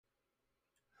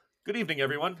Good evening,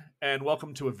 everyone, and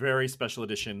welcome to a very special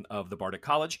edition of the Bardic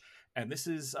College. And this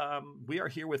is, we are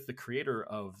here with the creator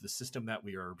of the system that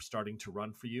we are starting to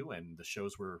run for you and the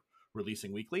shows we're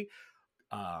releasing weekly.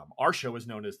 Our show is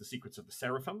known as The Secrets of the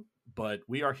Seraphim, but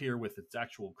we are here with its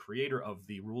actual creator of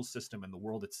the rules system and the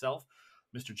world itself,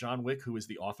 Mr. John Wick, who is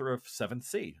the author of 7th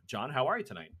Sea. John, how are you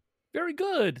tonight? Very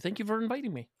good. Thank you for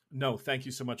inviting me. No, thank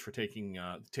you so much for taking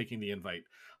the invite.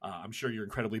 I'm sure you're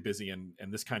incredibly busy, and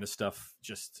this kind of stuff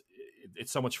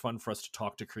it's so much fun for us to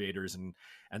talk to creators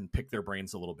and pick their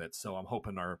brains a little bit. So I'm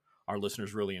hoping our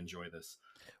listeners really enjoy this.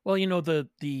 Well,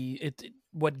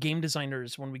 what game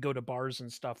designers, when we go to bars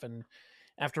and stuff and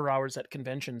after hours at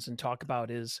conventions and talk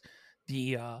about, is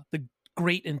the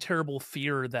great and terrible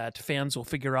fear that fans will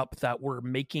figure out that we're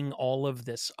making all of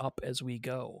this up as we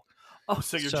go. Oh,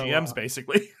 so you're GMs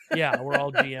basically. Yeah, we're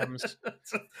all GMs.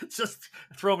 Just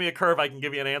throw me a curve, I can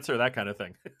give you an answer, that kind of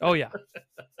thing. Oh yeah.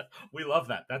 We love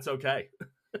that. That's okay.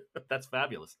 That's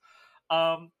fabulous.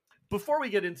 Before we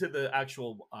get into the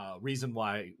actual reason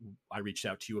why I reached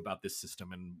out to you about this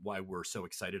system and why we're so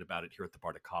excited about it here at the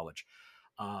Bardic College,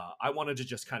 I wanted to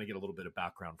just kind of get a little bit of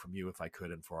background from you, if I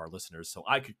could, and for our listeners, so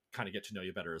I could kind of get to know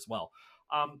you better as well.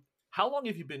 How long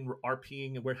have you been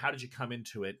RPing, and how did you come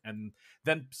into it? And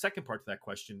then second part to that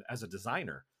question, as a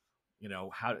designer,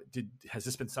 has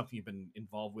this been something you've been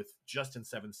involved with just in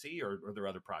 7th Sea, or are there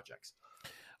other projects?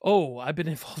 Oh, I've been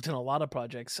involved in a lot of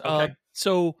projects. Okay.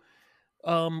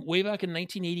 Way back in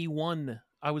 1981,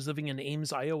 I was living in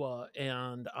Ames, Iowa,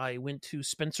 and I went to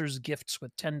Spencer's Gifts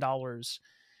with $10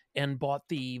 and bought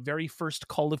the very first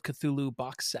Call of Cthulhu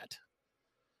box set.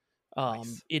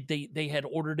 Nice. They had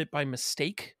ordered it by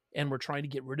mistake and were trying to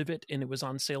get rid of it, and it was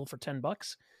on sale for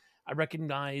 $10. I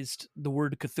recognized the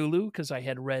word Cthulhu because I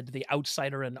had read The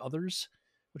Outsider and Others,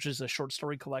 which is a short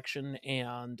story collection,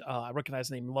 and I recognized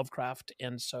the name Lovecraft,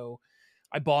 and so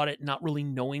I bought it not really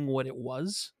knowing what it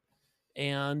was,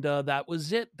 and that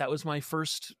was it. That was my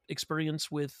first experience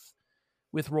with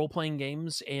role-playing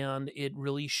games, and it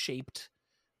really shaped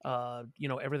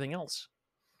everything else,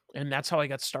 and that's how I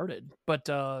got started. But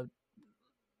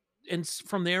and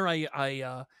from there,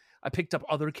 I picked up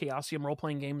other Chaosium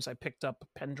role-playing games. I picked up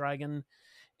Pendragon,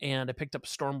 and I picked up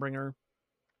Stormbringer.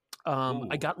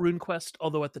 I got RuneQuest,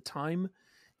 although at the time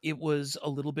it was a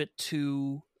little bit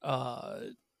too.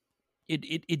 The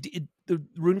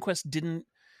RuneQuest didn't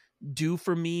do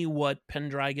for me what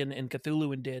Pendragon and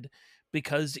Cthulhu did,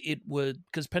 because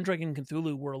Pendragon and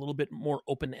Cthulhu were a little bit more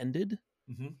open-ended,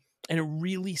 Mm-hmm. and it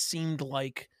really seemed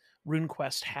like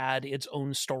RuneQuest had its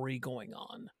own story going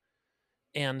on.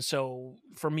 And so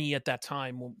for me at that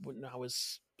time, when I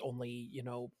was only,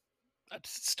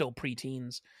 still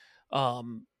pre-teens,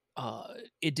 RuneQuest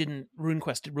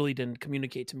really didn't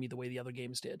communicate to me the way the other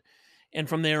games did. And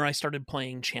from there, I started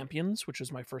playing Champions, which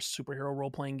was my first superhero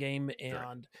role-playing game,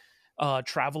 and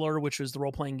Traveler, which was the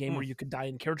role-playing game where you could die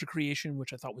in character creation,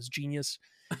 which I thought was genius.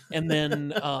 And then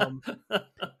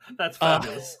that's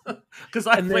fabulous, because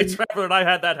I played Traveler and I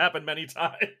had that happen many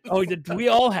times. Oh, we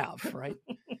all have, right?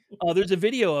 There's a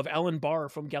video of Alan Barr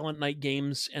from Gallant Knight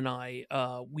Games and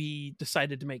we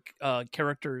decided to make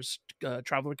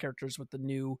Traveler characters with the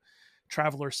new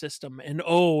Traveler system, and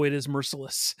it is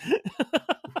merciless.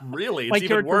 Really? My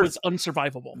character was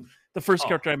unsurvivable. The first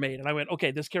character I made, and I went,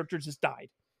 okay, this character just died.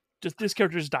 This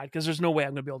character just died, because there's no way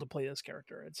I'm going to be able to play this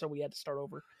character, and so we had to start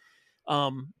over.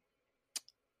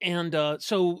 And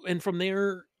from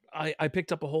there, I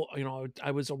picked up a whole.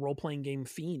 I was a role playing game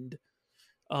fiend.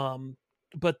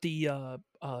 But so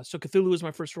Cthulhu was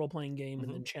my first role playing game,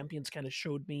 and then Champions kind of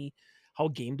showed me how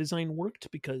game design worked,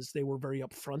 because they were very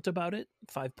upfront about it.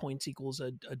 5 points equals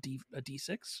a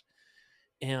D6,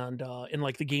 and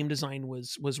like the game design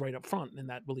was right up front, and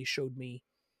that really showed me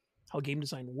how game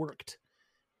design worked.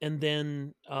 And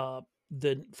then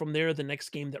from there, the next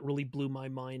game that really blew my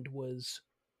mind was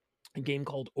a game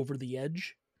called Over the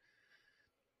Edge,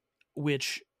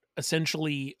 which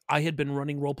essentially I had been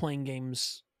running role playing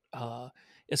games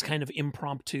as kind of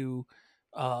impromptu.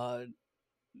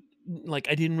 Like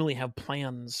I didn't really have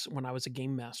plans when I was a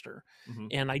game master,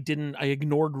 and I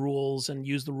ignored rules and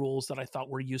used the rules that I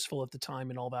thought were useful at the time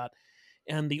and all that.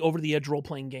 And the Over the Edge role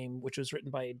playing game, which was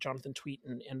written by Jonathan Tweet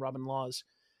and Robin Laws,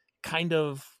 kind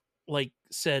of like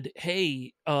said,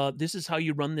 hey, this is how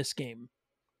you run this game.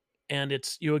 And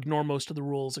you ignore most of the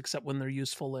rules except when they're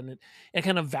useful. And it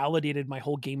kind of validated my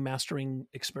whole game mastering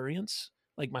experience,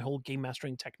 like my whole game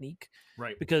mastering technique.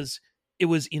 Right. Because it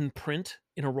was in print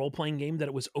in a role-playing game that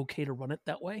it was okay to run it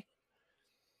that way.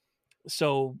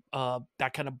 So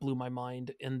that kind of blew my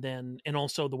mind. And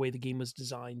also the way the game was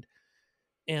designed.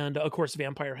 And of course,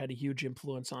 Vampire had a huge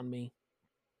influence on me.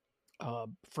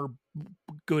 for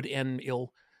good and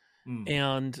ill.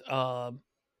 Mm.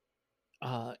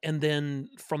 And then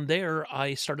from there,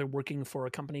 I started working for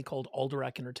a company called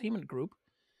Alderac Entertainment Group,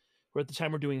 who at the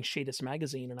time were doing Shadis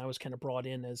magazine, and I was kind of brought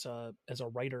in as a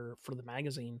writer for the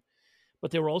magazine.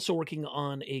 But they were also working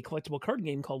on a collectible card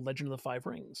game called Legend of the Five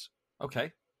Rings,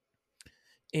 Okay.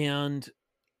 and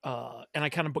I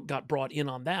kind of got brought in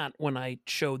on that when I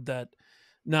showed that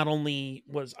not only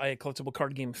was I a collectible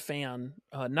card game fan,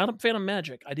 not a fan of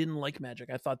Magic. I didn't like Magic.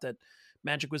 I thought that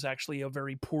Magic was actually a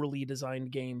very poorly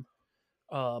designed game.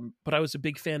 But I was a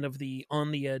big fan of the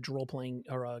On the Edge role playing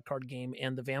or card game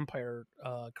and the Vampire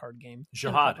card game and a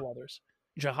Jihad. couple others.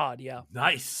 Jihad, yeah.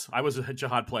 Nice. I was a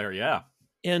Jihad player. Yeah.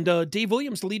 And Dave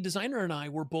Williams, the lead designer, and I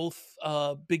were both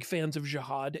big fans of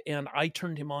Jihad, and I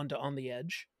turned him on to On the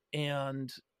Edge,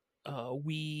 and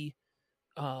we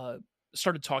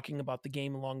started talking about the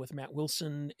game along with Matt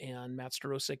Wilson and Matt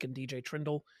Starosik and DJ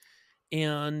Trindle,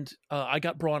 and I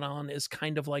got brought on as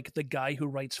kind of like the guy who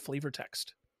writes flavor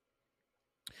text,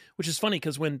 which is funny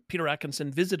because when Peter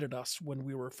Atkinson visited us when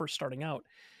we were first starting out,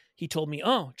 he told me,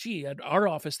 "Oh, gee, at our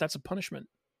office, that's a punishment."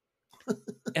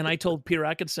 And I told Peter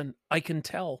Atkinson, "I can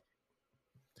tell."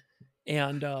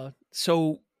 And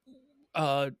so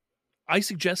I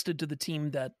suggested to the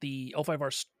team that the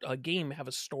L5R game have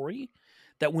a story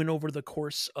that went over the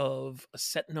course of a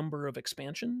set number of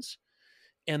expansions,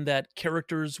 and that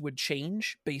characters would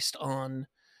change based on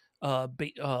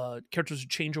characters would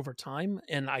change over time.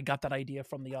 And I got that idea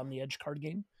from the On the Edge card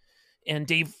game, and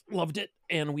Dave loved it,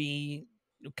 and we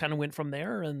kind of went from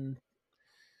there. And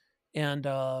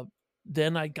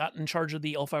then I got in charge of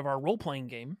the L5R role-playing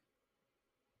game,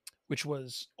 which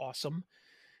was awesome.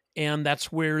 And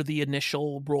that's where the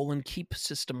initial roll and keep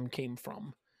system came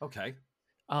from. Okay.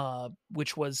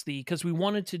 Which was because we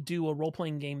wanted to do a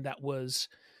role-playing game that was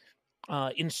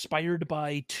inspired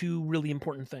by two really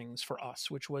important things for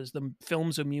us, which was the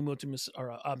films of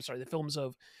the films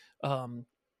of Miyamoto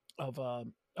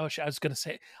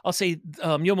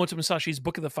Musashi's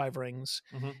Book of the Five Rings,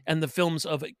 and the films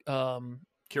of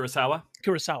Kurosawa.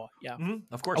 Yeah.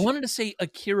 Of course. I wanted to say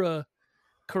Akira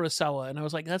Kurosawa, and I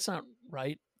was like, that's not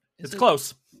right. It's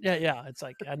close. Yeah. It's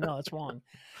like, no, that's wrong.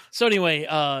 So anyway,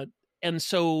 and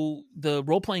so the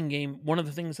role-playing game, one of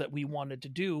the things that we wanted to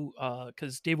do,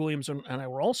 because Dave Williams and I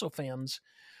were also fans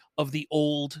of the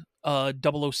old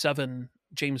 007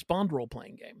 James Bond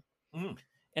role-playing game.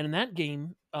 And in that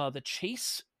game, the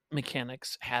chase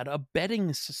mechanics had a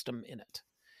betting system in it.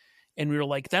 And we were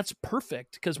like, that's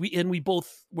perfect, because we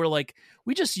both were like,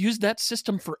 we just used that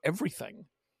system for everything.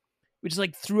 We just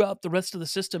like threw out the rest of the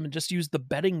system and just used the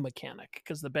betting mechanic,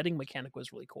 because the betting mechanic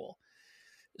was really cool.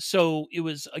 So it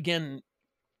was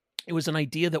an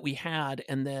idea that we had,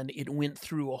 and then it went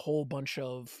through a whole bunch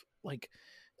of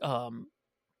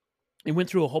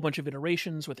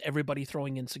iterations with everybody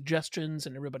throwing in suggestions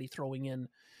and everybody throwing in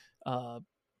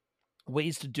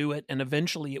ways to do it. And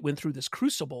eventually it went through this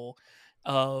crucible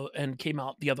and came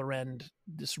out the other end,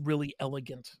 this really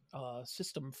elegant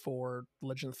system for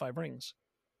Legend of the Five Rings.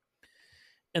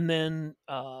 And then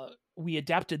we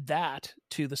adapted that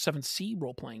to the 7th Sea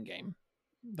role-playing game,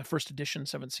 the first edition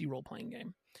 7th Sea role-playing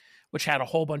game, which had a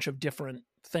whole bunch of different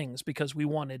things, because we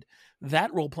wanted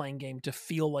that role-playing game to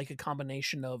feel like a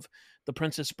combination of The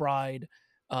Princess Bride,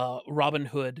 Robin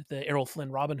Hood, the Errol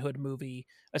Flynn Robin Hood movie,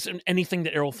 anything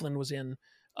that Errol Flynn was in,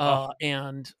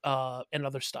 and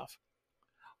other stuff.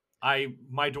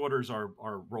 My daughters are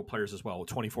role players as well,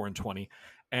 24 and 20,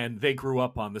 and they grew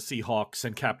up on the Seahawks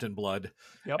and Captain Blood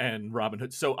and Robin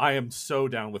Hood. So I am so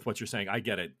down with what you're saying. I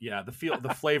get it. Yeah,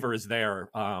 the flavor is there,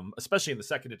 especially in the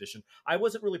second edition. I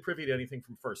wasn't really privy to anything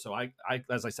from first, so I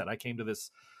as I said, I came to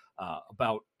this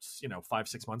about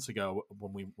 5-6 months ago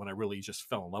when I really just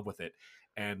fell in love with it.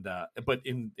 And but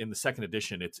in the second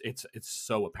edition, it's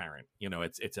so apparent.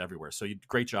 It's everywhere. So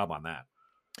great job on that.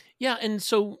 Yeah, and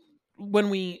so when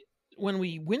we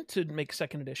went to make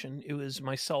second edition, it was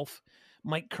myself,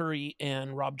 Mike Curry,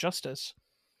 and Rob Justice,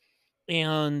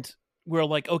 and we're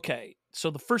like, okay,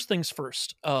 so the first things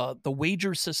first, the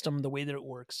wager system, the way that it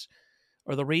works,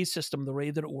 or the raise system, the way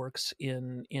that it works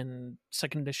in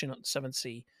second edition 7th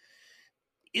Sea,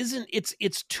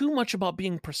 it's too much about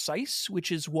being precise,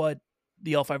 which is what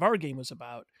the L5R game was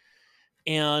about.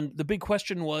 And the big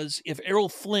question was, if Errol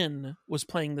Flynn was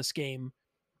playing this game,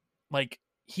 like,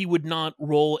 he would not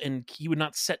roll and he would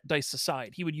not set dice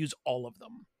aside. He would use all of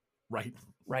them. Right.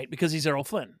 Because he's Errol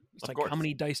Flynn. It's like, how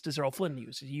many dice does Errol Flynn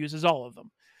use? He uses all of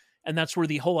them. And that's where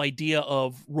the whole idea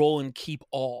of roll and keep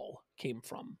all came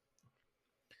from.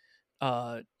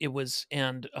 The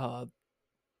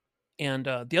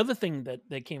other thing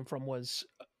that came from was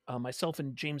myself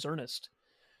and James Ernest,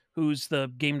 who's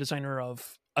the game designer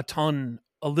of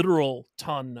a literal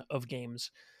ton of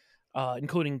games,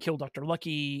 including Kill Dr.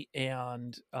 Lucky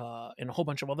and a whole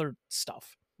bunch of other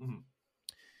stuff.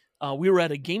 Mm-hmm. We were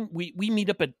at a game. We meet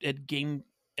up at game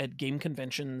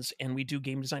conventions, and we do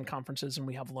game design conferences, and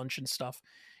we have lunch and stuff,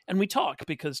 and we talk,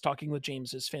 because talking with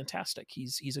James is fantastic.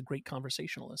 He's a great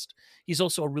conversationalist. He's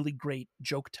also a really great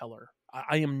joke teller.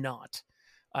 I am not.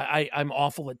 I'm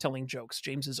awful at telling jokes.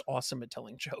 James is awesome at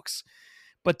telling jokes.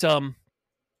 But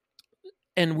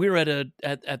and we're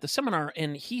at the seminar,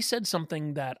 and he said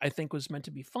something that I think was meant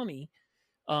to be funny,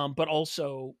 but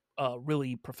also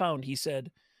really profound. He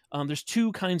said, there's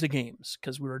two kinds of games,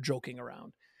 because we were joking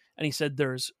around. And he said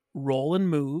there's roll and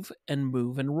move and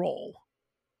roll.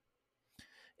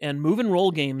 And move and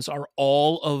roll games are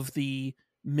all of the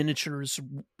miniatures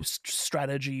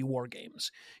strategy war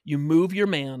games. You move your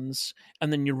mans,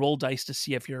 and then you roll dice to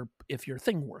see if your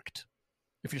thing worked,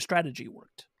 if your strategy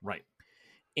worked. Right.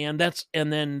 And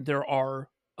then there are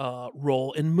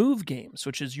roll and move games,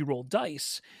 which is you roll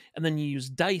dice, and then you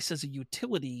use dice as a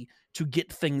utility to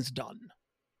get things done.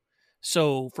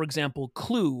 So, for example,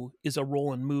 Clue is a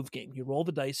roll and move game. You roll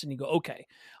the dice and you go, okay,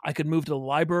 I could move to the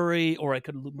library, or I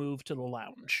could move to the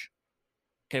lounge.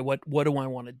 Okay, what do I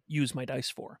want to use my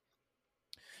dice for?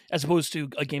 As opposed to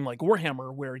a game like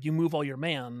Warhammer, where you move all your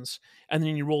mans and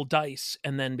then you roll dice,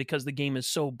 and then because the game is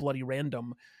so bloody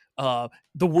random, the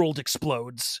world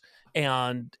explodes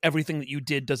and everything that you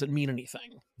did doesn't mean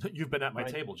anything. You've been at my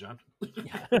table, John.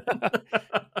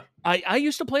 I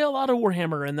used to play a lot of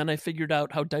Warhammer, and then I figured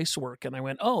out how dice work, and I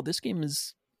went, oh, this game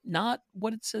is not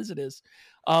what it says it is.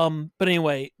 But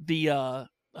anyway,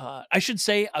 I should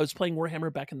say I was playing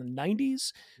Warhammer back in the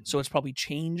 90s, so it's probably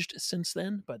changed since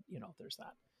then, but there's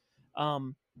that.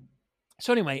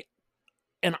 So anyway,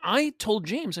 and I told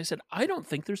James, I said, I don't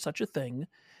think there's such a thing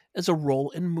as a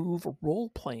roll and move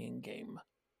role-playing game.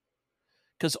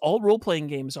 Because all role-playing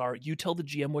games are, you tell the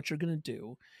GM what you're going to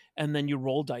do, and then you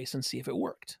roll dice and see if it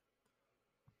worked.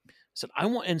 So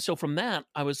so from that,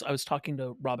 I was talking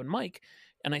to Rob and Mike,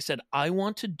 and I said, I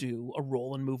want to do a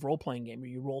roll and move role-playing game where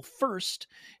you roll first,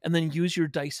 and then use your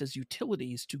dice as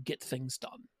utilities to get things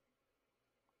done.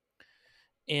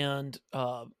 And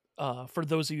for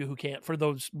those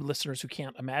listeners who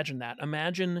can't imagine that,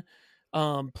 imagine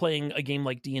playing a game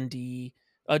like D&D.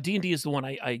 D&D is the one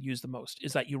I use the most,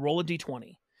 is that you roll a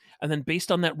D20, and then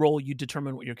based on that roll, you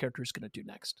determine what your character is going to do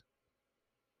next.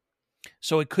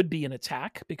 So it could be an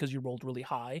attack because you rolled really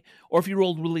high, or if you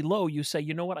rolled really low, you say,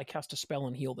 you know what, I cast a spell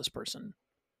and heal this person,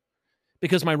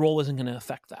 because my roll isn't going to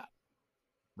affect that.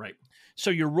 Right.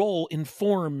 So your roll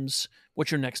informs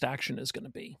what your next action is going to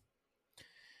be.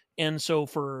 And so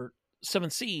for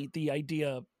 7th Sea, the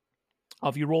idea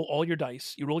of you roll your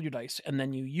dice, and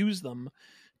then you use them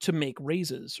to make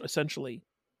raises, essentially,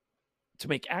 to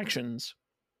make actions.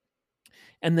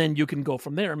 And then you can go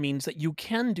from there, means that you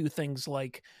can do things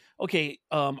like, okay,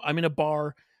 I'm in a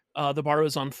bar. The bar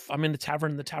is on. I'm in a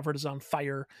tavern. The tavern is on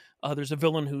fire. There's a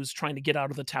villain who's trying to get out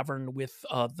of the tavern with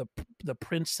the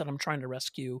prince that I'm trying to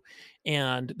rescue,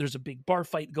 and there's a big bar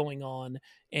fight going on.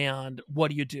 And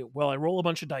what do you do? Well, I roll a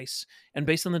bunch of dice, and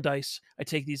based on the dice, I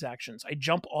take these actions. I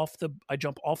jump off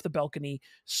the balcony,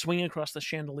 swing across the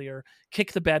chandelier,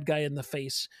 kick the bad guy in the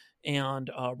face,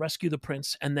 and rescue the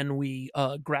prince. And then we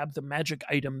grab the magic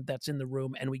item that's in the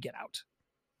room, and we get out.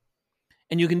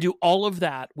 And you can do all of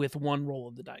that with one roll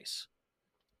of the dice.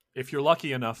 If you're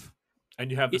lucky enough and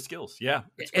you have the skills. Yeah.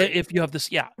 If you have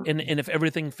this, yeah. And if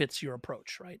everything fits your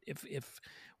approach, right? If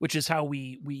which is how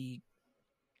we're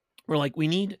like, we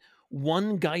need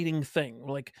one guiding thing.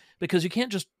 We're like, because you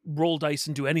can't just roll dice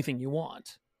and do anything you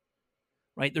want,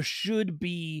 right? There should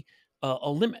be a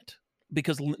limit,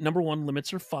 because number one,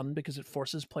 limits are fun because it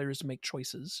forces players to make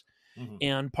choices. Mm-hmm.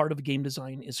 And part of game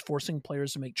design is forcing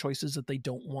players to make choices that they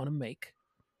don't want to make.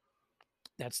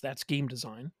 That's game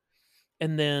design.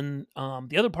 And then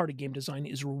the other part of game design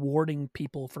is rewarding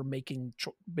people for making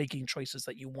choices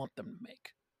that you want them to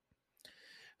make.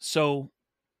 So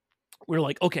we're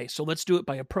like, okay, so let's do it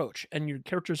by approach. And your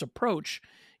character's approach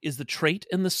is the trait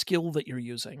and the skill that you're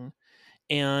using.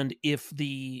 And if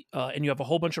and you have a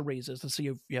whole bunch of raises, let's say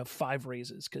you have 5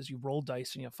 raises because you roll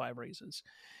dice and you have 5 raises.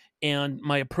 And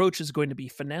my approach is going to be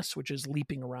finesse, which is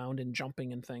leaping around and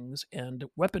jumping and things, and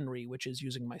weaponry, which is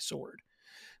using my sword.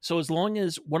 So as long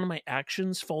as one of my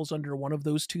actions falls under one of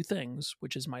those 2 things,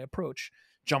 which is my approach,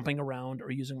 jumping around or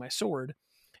using my sword,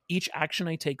 each action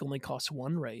I take only costs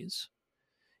 1 raise.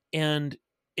 And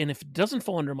if it doesn't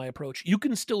fall under my approach, you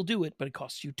can still do it, but it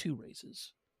costs you 2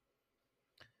 raises.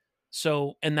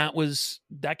 So, and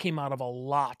that came out of a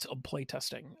lot of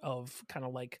playtesting of kind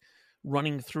of like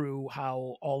running through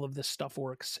how all of this stuff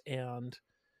works and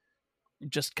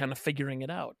just kind of figuring it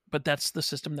out. But that's the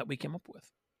system that we came up with.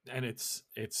 And it's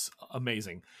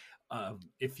amazing.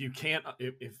 If you can't,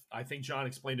 if I think John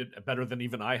explained it better than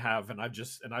even I have, and I've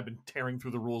been tearing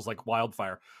through the rules like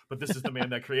wildfire. But this is the man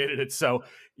that created it. So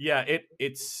yeah,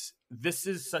 this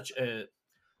is such a,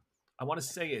 I want to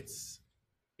say it's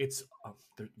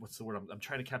what's the word, I'm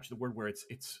trying to capture the word where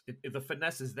the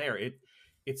finesse is there.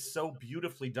 It's so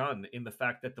beautifully done in the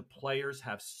fact that the players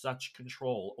have such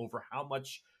control over how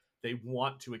much they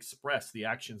want to express the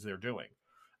actions they're doing.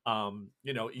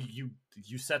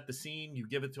 You set the scene, you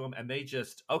give it to them, and they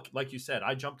just, okay, like you said,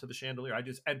 I jump to the chandelier.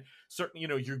 And certainly,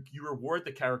 you reward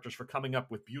the characters for coming up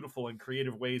with beautiful and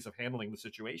creative ways of handling the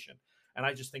situation. And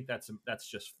I just think that's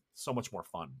just so much more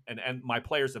fun. And my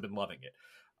players have been loving it.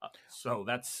 So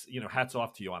that's, hats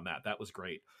off to you on that. That was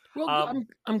great. Well,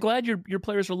 I'm glad your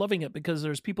players are loving it, because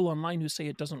there's people online who say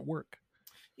it doesn't work.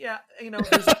 Yeah,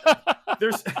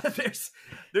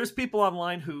 there's people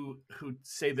online who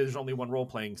say there's only one role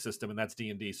playing system, and that's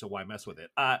D&D. So why mess with it?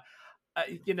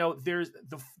 There's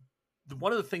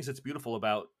one of the things that's beautiful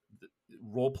about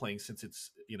role playing since its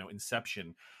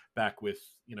inception, back with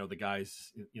the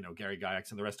guys, Gary Gygax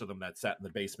and the rest of them that sat in the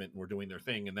basement and were doing their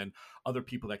thing, and then other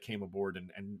people that came aboard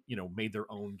and made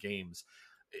their own games.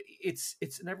 It's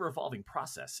an ever evolving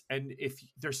process, and if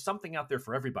there's something out there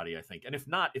for everybody, I think, and if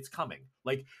not, it's coming.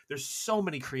 Like, there's so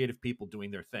many creative people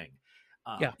doing their thing.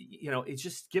 It's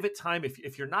just, give it time.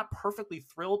 If you're not perfectly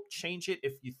thrilled, change it.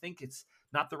 If you think it's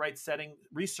not the right setting,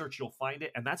 research, you'll find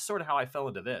it. And that's sort of how I fell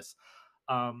into this.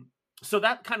 So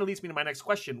that kind of leads me to my next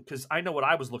question, because I know what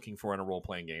I was looking for in a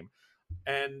role-playing game.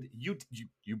 And you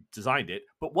designed it,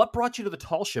 but what brought you to the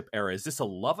tall ship era? Is this a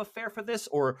love affair for this,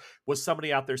 or was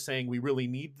somebody out there saying we really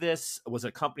need this? Was it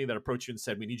a company that approached you and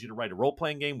said we need you to write a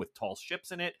role-playing game with tall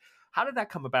ships in it? How did that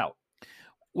come about?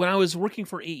 When I was working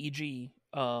for AEG,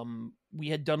 we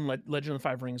had done Legend of the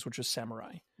Five Rings, which was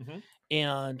samurai,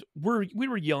 and we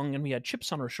were young and we had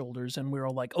chips on our shoulders, and we were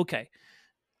all like, okay,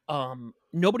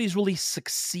 nobody's really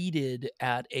succeeded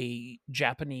at a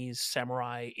Japanese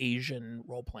samurai Asian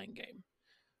role-playing game,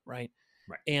 right?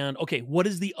 And okay, what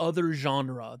is the other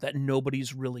genre that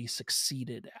nobody's really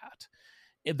succeeded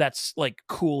at? That's like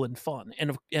cool and fun.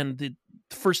 And the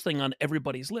first thing on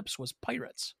everybody's lips was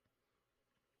pirates.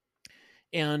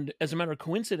 And as a matter of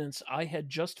coincidence, I had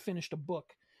just finished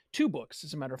two books,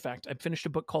 as a matter of fact. I finished a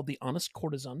book called The Honest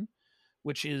Courtesan,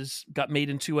 which got made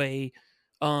into a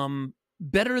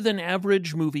better than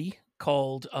average movie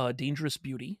called Dangerous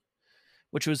Beauty,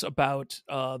 which was about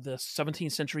the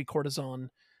 17th century courtesan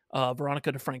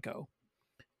Veronica DeFranco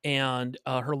and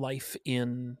her life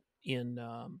in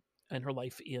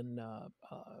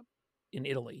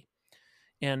Italy.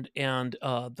 And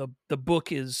the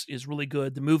book is really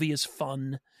good. The movie is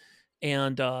fun.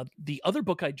 And the other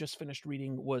book I just finished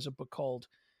reading was a book called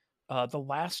The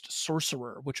Last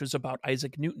Sorcerer, which was about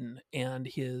Isaac Newton and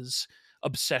his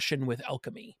obsession with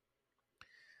alchemy.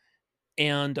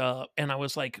 And I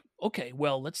was like, okay,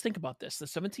 well, let's think about this. The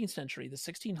 17th century, the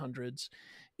 1600s,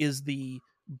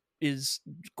 is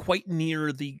quite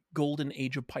near the golden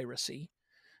age of piracy.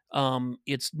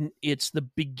 It's the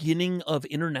beginning of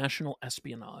international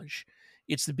espionage.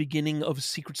 It's the beginning of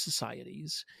secret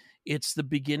societies. It's the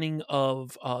beginning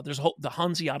of the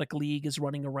Hanseatic League is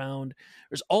running around.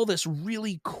 There's all this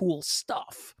really cool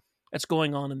stuff that's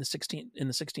going on in the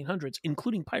 1600s,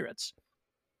 including pirates.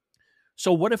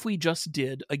 So what if we just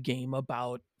did a game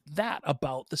about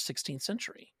the 16th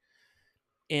century?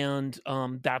 And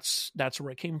that's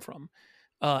where it came from.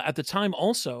 At the time,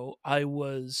 also, I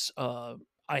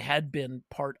had been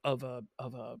part of a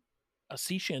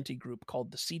sea shanty group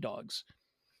called the Sea Dogs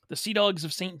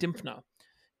of Saint Dymphna,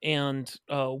 and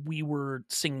we were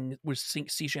singing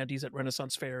sea shanties at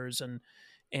Renaissance fairs and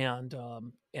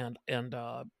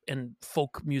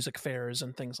folk music fairs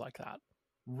and things like that.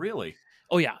 Really?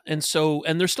 Oh yeah, and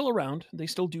they're still around. They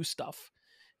still do stuff.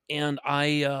 And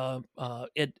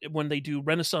when they do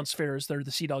Renaissance fairs, they're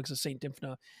the Sea Dogs of Saint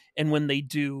Dymphna, and when they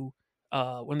do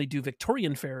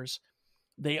Victorian fairs,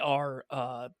 they are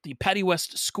the Paddy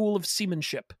West School of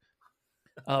Seamanship,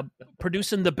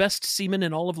 producing the best seamen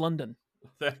in all of London.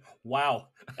 Wow.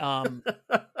 And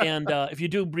if you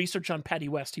do research on Paddy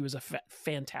West, he was a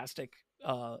fantastic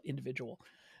individual.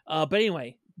 But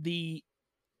anyway,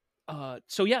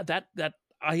 so yeah, that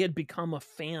I had become a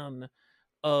fan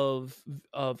of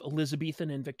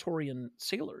Elizabethan and Victorian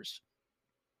sailors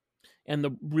and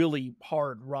the really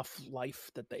hard, rough life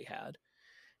that they had.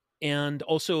 And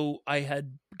also, I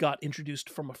had got introduced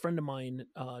from a friend of mine,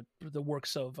 the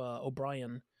works of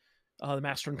O'Brien, the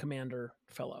Master and Commander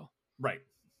fellow, Right.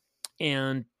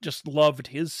 and just loved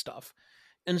his stuff.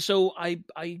 And so I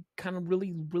kind of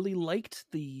really liked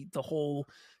the whole,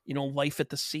 life at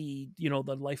the sea,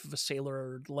 the life of a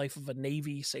sailor, the life of a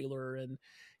Navy sailor, and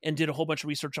did a whole bunch of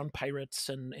research on pirates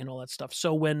and all that stuff.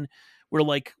 So when we're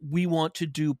like, we want to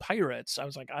do pirates, I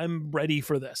was like, I'm ready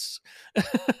for this.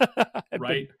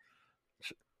 Right.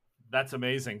 That's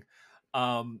amazing.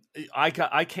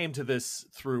 I came to this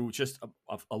through just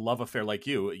a love affair like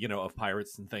you, of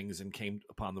pirates and things, and came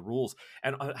upon the rules,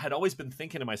 and I had always been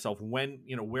thinking to myself,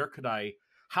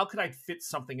 how could I fit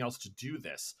something else to do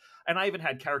this? And I even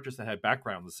had characters that had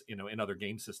backgrounds, in other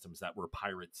game systems that were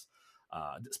pirates,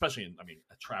 especially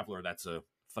a Traveler. That's a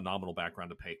phenomenal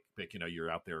background to pick.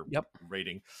 You're out there Yep.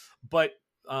 raiding, but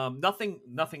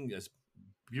nothing as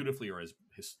beautifully or as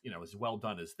well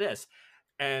done as this.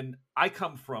 And I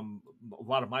come from, a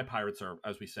lot of my pirates are,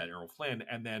 as we said, Errol Flynn,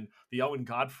 and then the Owen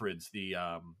Godfrey's, the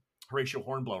Horatio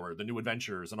Hornblower, the New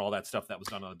Adventures, and all that stuff that was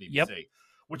done on the BBC, Yep.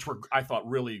 which were, I thought,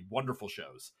 really wonderful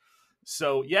shows.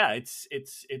 So yeah, it's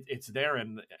there,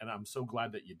 and I'm so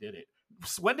glad that you did it.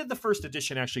 When did the first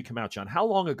edition actually come out, John? How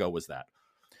long ago was that?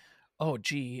 Oh,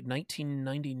 gee,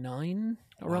 1999,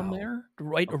 around Wow. there,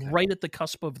 right, Okay. right at the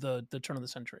cusp of the turn of the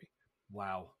century.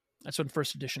 Wow. That's when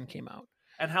first edition came out.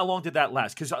 And how long did that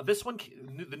last? Because this one,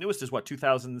 the newest is what,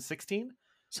 2016?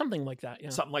 Something like that, yeah.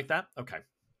 Something like that? Okay.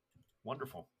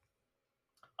 Wonderful.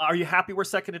 Are you happy where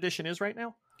second edition is right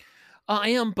now? I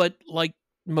am, but like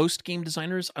most game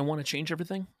designers, I want to change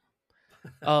everything.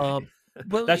 But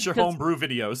that's your homebrew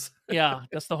videos. Yeah,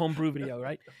 that's the homebrew video,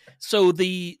 right? So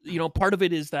the part of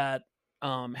it is that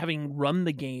having run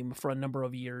the game for a number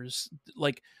of years,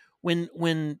 like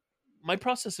when my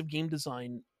process of game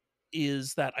design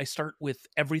is that I start with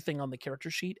everything on the character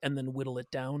sheet and then whittle it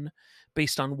down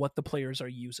based on what the players are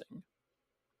using.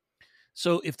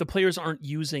 So if the players aren't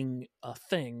using a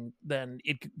thing, then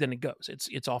it goes.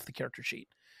 It's off the character sheet.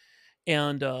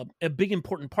 And a big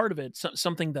important part of it,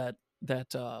 something that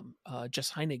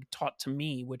Jess Heinig taught to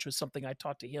me, which was something I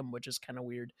taught to him, which is kind of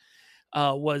weird,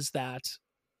 was that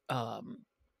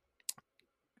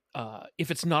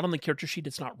if it's not on the character sheet,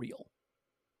 it's not real.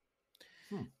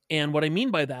 And what I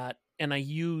mean by that, and I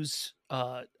use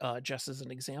Jess as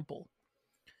an example,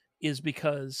 is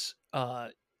because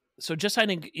so Jess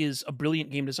Heinig is a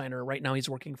brilliant game designer. Right now he's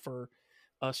working for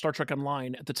Star Trek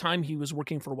Online. At the time, he was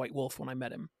working for White Wolf when I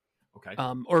met him. Okay.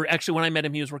 Or actually, when I met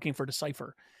him, he was working for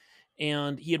Decipher.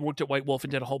 And he had worked at White Wolf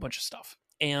and did a whole bunch of stuff.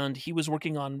 And he was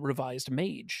working on Revised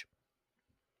Mage.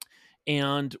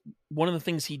 And one of the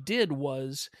things he did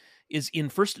is in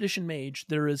first edition Mage,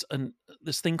 there is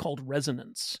this thing called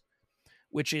resonance,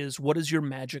 which is, what does your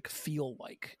magic feel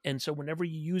like? And so whenever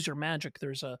you use your magic,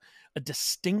 there's a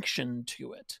distinction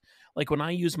to it. Like when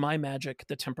I use my magic,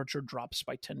 the temperature drops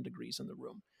by 10 degrees in the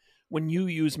room. When you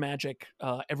use magic,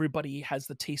 everybody has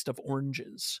the taste of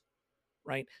oranges,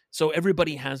 right? So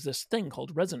everybody has this thing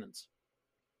called resonance.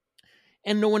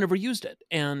 And no one ever used it.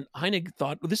 And Heinig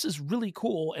thought, well, this is really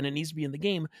cool and it needs to be in the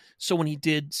game. So when he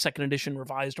did second edition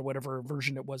revised or whatever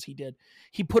version it was he did,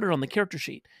 he put it on the character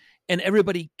sheet. And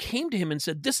everybody came to him and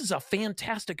said, this is a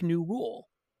fantastic new rule.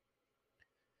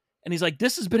 And he's like,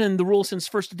 this has been in the rule since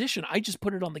first edition. I just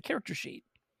put it on the character sheet.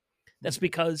 That's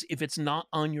because if it's not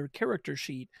on your character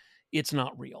sheet, it's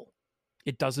not real.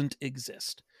 It doesn't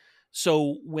exist.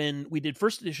 So when we did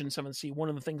first edition 7th, one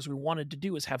of the things we wanted to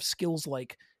do is have skills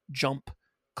like jump,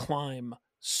 climb,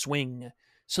 swing,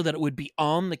 so that it would be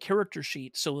on the character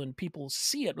sheet. So when people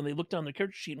see it, when they look down the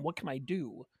character sheet and what can I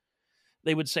do?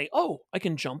 They would say, oh, I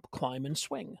can jump, climb, and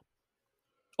swing.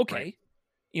 Okay.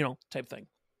 Right. Type thing.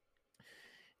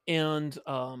 And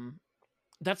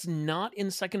that's not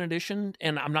in second edition.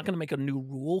 And I'm not going to make a new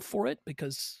rule for it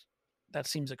because that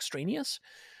seems extraneous.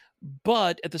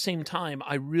 But at the same time,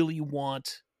 I really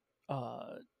want,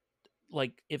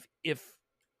 like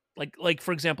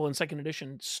for example, in second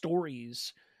edition,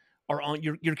 stories are on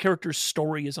your character's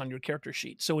story is on your character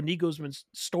sheet. So Inigo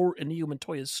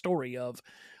Montoya's story of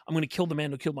I'm going to kill the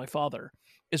man who killed my father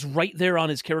is right there on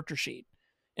his character sheet.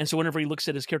 And so whenever he looks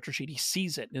at his character sheet, he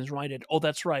sees it and is reminded, oh,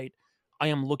 that's right, I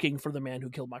am looking for the man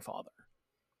who killed my father.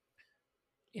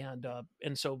 And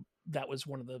so that was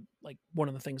one of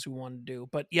the things we wanted to do.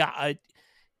 But yeah,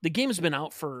 the game has been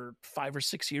out for 5 or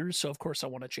 6 years, so of course I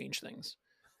want to change things.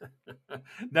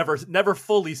 Never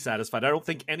fully satisfied. I don't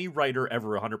think any writer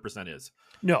ever 100% is.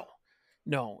 No.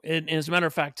 And as a matter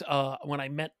of fact, when I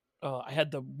met, I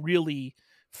had the really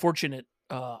fortunate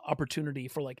opportunity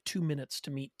for like 2 minutes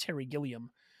to meet Terry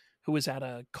Gilliam, who was at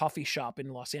a coffee shop in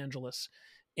Los Angeles.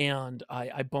 And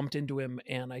I bumped into him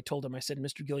and I told him, I said,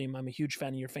 "Mr. Gilliam, I'm a huge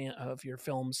fan of your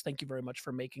films. Thank you very much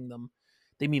for making them.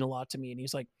 They mean a lot to me." And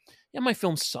he's like, "Yeah, my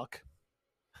films suck."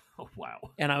 Oh, wow.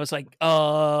 And I was like,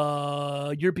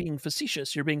 "You're being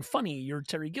facetious. You're being funny. You're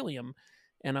Terry Gilliam."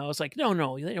 And I was like,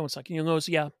 "No, they don't suck." And he goes,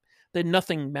 "Yeah, then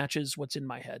nothing matches what's in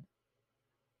my head."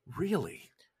 Really?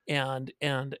 And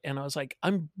I was like,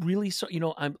 "I'm really so,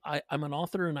 I'm an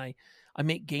author and I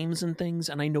make games and things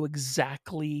and I know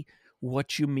exactly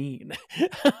what you mean."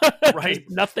 'Cause Right.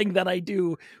 nothing that I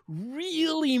do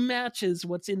really matches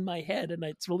what's in my head, and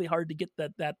it's really hard to get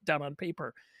that down on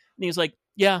paper. And he was like,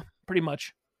 "Yeah, pretty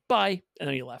much. Bye." And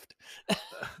then he left.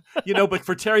 But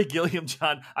for Terry Gilliam,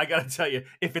 John, I got to tell you,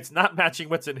 if it's not matching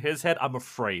what's in his head, I'm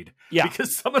afraid. Yeah.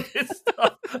 Because some of his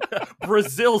stuff,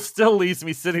 Brazil still leaves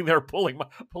me sitting there pulling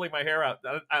my hair out.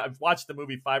 I've watched the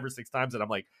movie 5 or 6 times, and I'm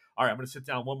like, all right, I'm going to sit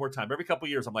down one more time. Every couple of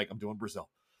years, I'm like, I'm doing Brazil.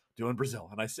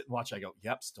 And I sit and watch. I go,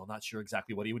 yep, still not sure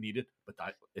exactly what he needed, but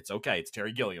it's okay. It's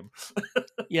Terry Gilliam.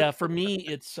 Yeah, for me,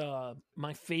 it's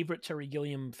my favorite Terry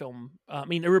Gilliam film. I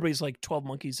mean, everybody's like 12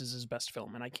 Monkeys is his best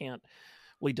film, and I can't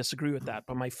really disagree with that.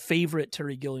 But my favorite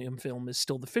Terry Gilliam film is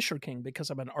still The Fisher King because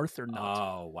I'm an Arthur nut.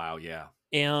 Oh, wow, yeah.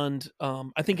 And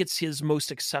I think it's his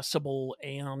most accessible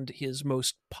and his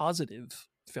most positive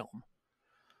film,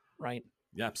 right?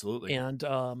 Yeah, absolutely. And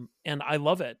I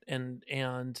love it,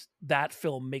 and that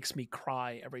film makes me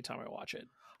cry every time I watch it.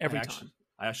 Every time.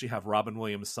 I actually have Robin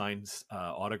Williams' signed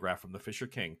autograph from The Fisher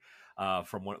King,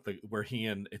 from where he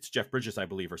and it's Jeff Bridges, I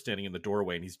believe, are standing in the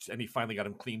doorway, and he finally got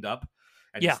him cleaned up,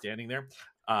 and he's standing there.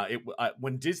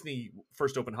 When Disney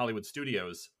first opened Hollywood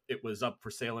Studios, it was up for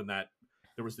sale in that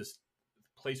there was this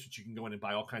place which you can go in and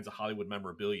buy all kinds of Hollywood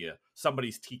memorabilia,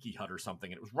 somebody's tiki hut or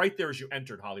something, and it was right there as you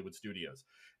entered Hollywood Studios.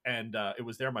 And it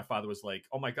was there. My father was like,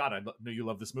 "Oh my God, I knew you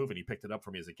loved this movie," and he picked it up for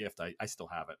me as a gift. I still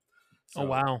have it. So, oh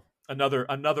wow.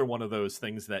 Another one of those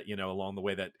things that, along the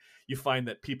way that you find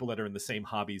that people that are in the same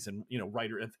hobbies and,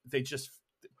 writer,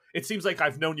 it seems like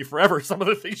I've known you forever. Some of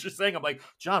the things you're saying, I'm like,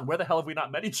 John, where the hell have we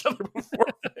not met each other before?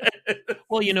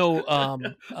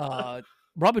 Well,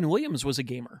 Robin Williams was a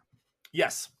gamer.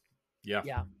 Yes. Yeah.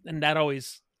 Yeah. And that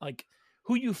always, like,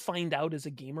 who you find out as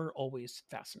a gamer always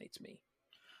fascinates me.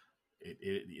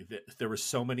 There were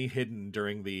so many hidden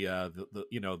during the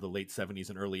late 70s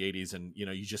and early 80s, and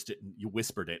you just didn't, you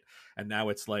whispered it, and now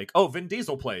it's like, oh, Vin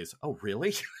Diesel plays. Oh,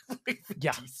 really? Vin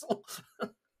Diesel?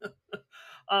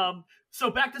 So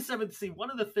back to Seventh Sea.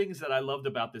 One of the things that I loved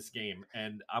about this game,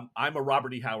 and I'm a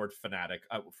Robert E. Howard fanatic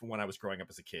from when I was growing up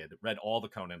as a kid, read all the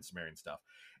Conan Cimmerian stuff,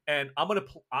 and I'm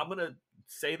gonna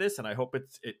say this, and I hope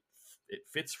it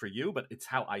fits for you, but it's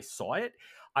how I saw it.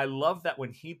 I love that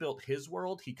when he built his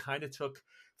world, he kind of took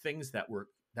things that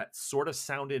sort of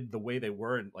sounded the way they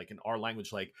were in our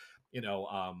language,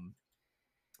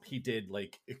 he did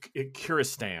like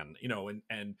Kyrgyzstan,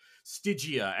 and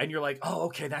Stygia, and you're like, oh,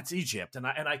 okay, that's Egypt, and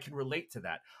I can relate to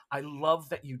that. I love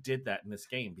that you did that in this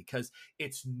game because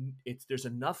it's there's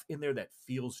enough in there that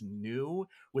feels new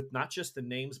with not just the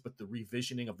names but the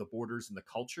revisioning of the borders and the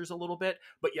cultures a little bit.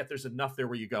 But yet there's enough there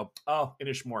where you go, oh,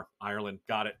 Inishmore, Ireland,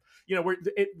 got it. Where it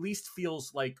at least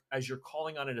feels like as you're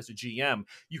calling on it as a GM,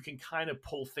 you can kind of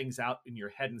pull things out in your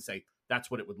head and say,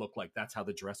 that's what it would look like. That's how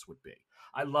the dress would be.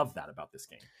 I love that about this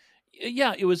game.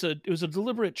 Yeah, it was a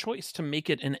deliberate choice to make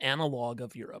it an analog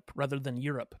of Europe rather than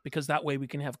Europe, because that way we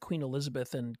can have Queen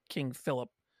Elizabeth and King Philip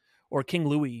or King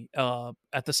Louis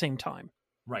at the same time.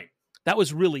 Right. That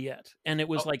was really it. And it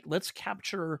was like, let's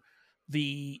capture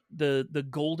the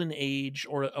golden age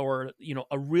or a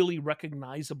really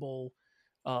recognizable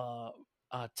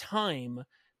time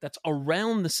that's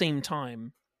around the same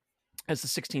time as the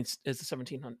 17th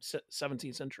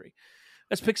century.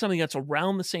 Let's pick something that's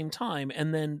around the same time,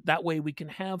 and then that way we can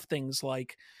have things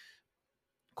like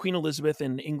Queen Elizabeth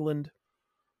in England.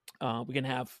 We can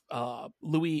have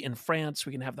Louis in France.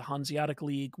 We can have the Hanseatic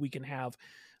League. We can have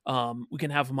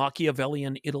Machiavelli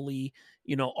in Italy.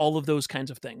 All of those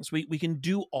kinds of things. We can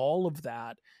do all of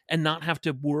that and not have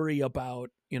to worry about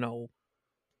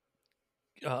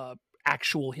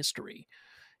actual history.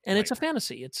 And right. It's a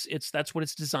fantasy. It's that's what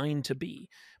it's designed to be.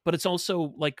 But it's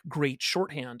also like great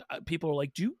shorthand. People are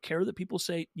like, do you care that people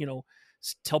say,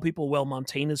 tell people, well,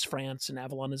 Montaigne is France and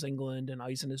Avalon is England and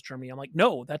Eisen is Germany? I'm like,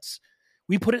 no,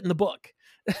 we put it in the book.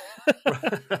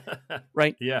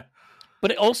 Right? Yeah.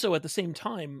 But also at the same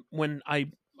time, when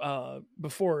I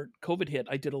before COVID hit,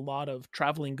 I did a lot of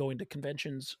traveling, going to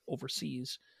conventions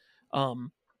overseas.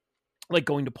 Like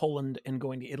going to Poland and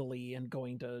going to Italy and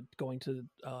going to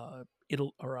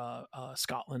Italy or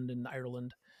Scotland and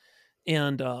Ireland,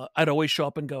 And I'd always show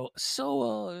up and go,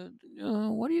 so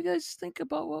what do you guys think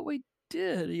about what we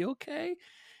did? Are you okay?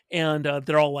 And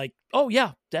they're all like, oh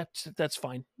yeah, that's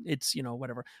fine, it's,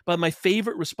 whatever. But my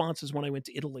favorite response is when I went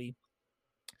to Italy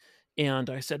and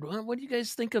I said, well, what do you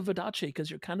guys think of Adachi, because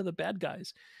you're kind of the bad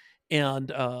guys.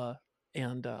 And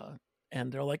and uh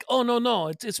and they're like, oh no,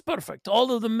 it's perfect,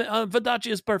 all of the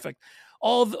Vadachi is perfect,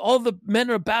 all the men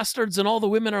are bastards and all the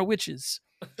women are witches.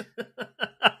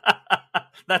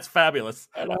 That's fabulous.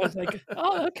 And I was like,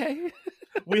 oh, okay.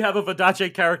 We have a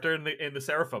Vadache character in the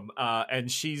Seraphim, and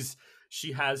she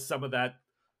has some of that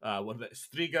what the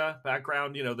Striga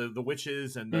background, the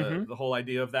witches and the whole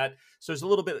idea of that. So there's a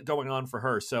little bit going on for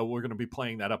her. So we're going to be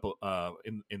playing that up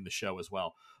in the show as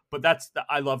well. But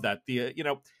I love that.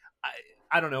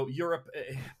 I don't know, Europe.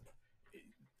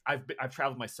 I've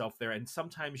traveled myself there, and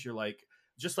sometimes you're like,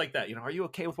 just like that. Are you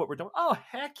okay with what we're doing? Oh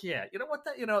heck yeah! You know what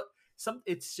that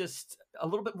it's just a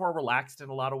little bit more relaxed in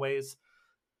a lot of ways.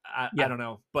 I don't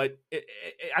know, but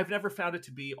I've never found it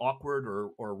to be awkward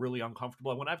or really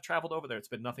uncomfortable. And when I've traveled over there, it's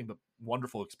been nothing but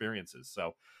wonderful experiences.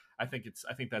 So I think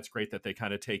that's great that they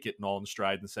kind of take it and all in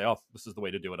stride and say, oh, this is the way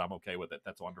to do it. I'm okay with it.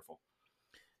 That's wonderful.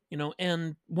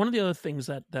 And one of the other things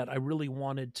that I really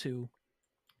wanted to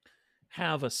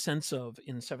have a sense of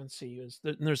in 7th Sea is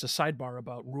that there's a sidebar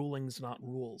about rulings, not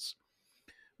rules,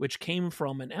 which came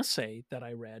from an essay that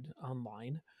I read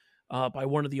online by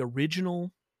one of the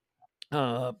original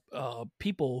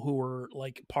people who were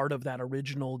like part of that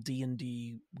original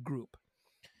D&D group.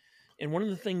 And one of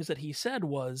the things that he said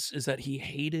is that he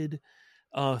hated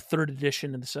 3rd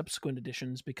edition and the subsequent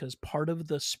editions because part of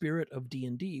the spirit of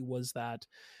D&D was that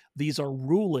these are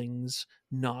rulings,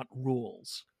 not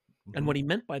rules. Mm-hmm. And what he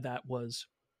meant by that was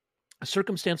a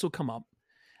circumstance will come up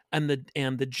and the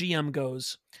GM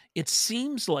goes, it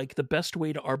seems like the best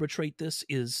way to arbitrate this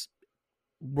is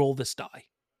roll this die.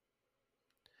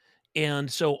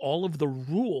 And so all of the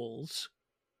rules,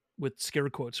 with scare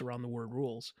quotes around the word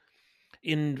rules,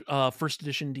 in 1st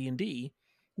edition D&D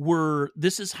were,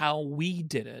 this is how we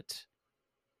did it,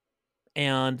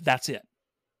 and that's it.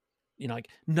 Like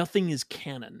nothing is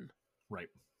canon. Right.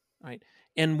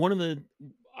 And one of the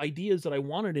ideas that I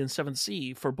wanted in 7th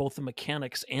Sea for both the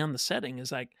mechanics and the setting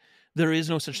is like, there is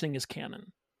no such thing as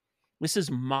canon. This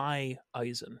is my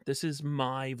Eisen. This is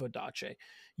my Vodache.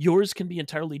 Yours can be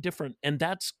entirely different, and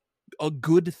that's a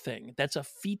good thing. That's a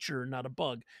feature, not a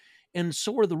bug. And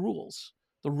so are the rules.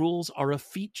 The rules are a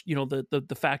feature.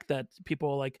 The fact that people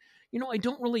are like, I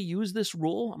don't really use this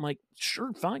rule. I'm like,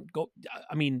 sure, fine, go.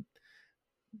 I mean,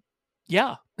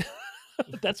 yeah,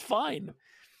 that's fine.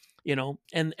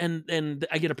 And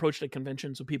I get approached at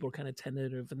conventions, so people are kind of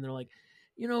tentative, and they're like,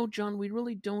 John, we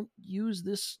really don't use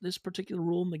this particular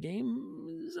rule in the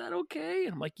game. Is that okay?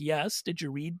 And I'm like, yes. Did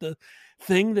you read the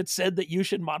thing that said that you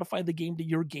should modify the game to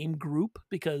your game group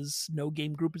because no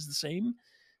game group is the same?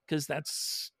 Because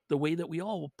that's the way that we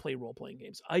all play role-playing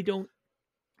games. I don't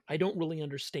really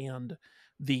understand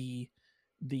because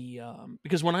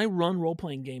when I run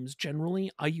role-playing games,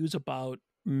 generally I use about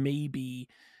maybe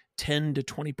 10 to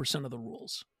 20% of the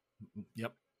rules.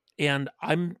 Yep. And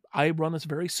I run this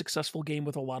very successful game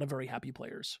with a lot of very happy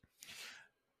players.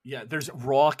 Yeah, there's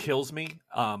Raw kills me.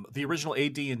 The original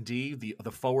AD&D,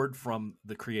 the forward from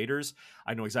the creators,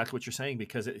 I know exactly what you're saying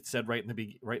because it said right in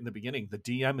the beginning, the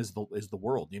DM is the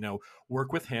world.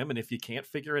 Work with him, and if you can't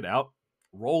figure it out,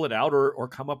 roll it out or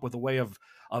come up with a way of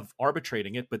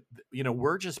arbitrating it. But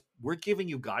we're giving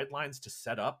you guidelines to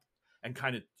set up and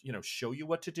kind of show you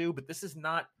what to do. But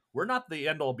we're not the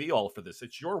end all be all for this.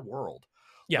 It's your world.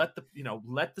 Yeah.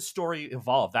 Let the story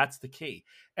evolve. That's the key.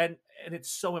 And it's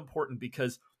so important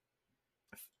because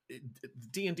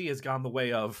D&D has gone the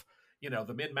way of,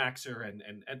 the min-maxer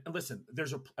and listen,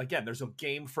 there's a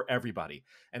game for everybody.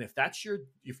 And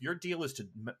if your deal is to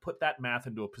put that math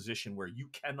into a position where you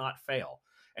cannot fail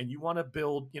and you want to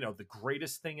build, the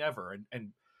greatest thing ever and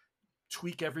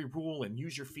tweak every rule and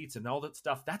use your feats and all that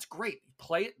stuff, that's great.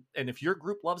 Play it. And if your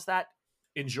group loves that,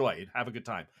 enjoy it. Have a good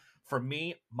time. For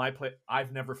me,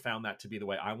 I've never found that to be the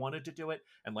way I wanted to do it.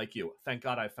 And like you, thank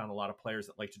God I found a lot of players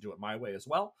that like to do it my way as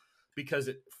well, because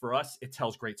for us, it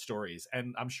tells great stories.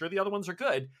 And I'm sure the other ones are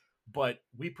good, but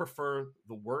we prefer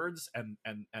the words and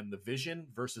the vision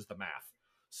versus the math.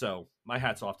 So my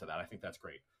hat's off to that. I think that's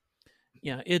great.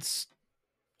 Yeah,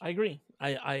 I agree.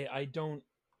 I don't.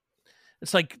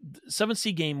 It's like 7th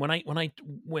Sea game when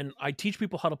I teach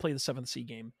people how to play the 7th Sea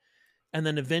game. And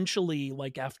then eventually,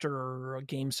 like after a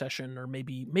game session or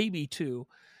maybe two,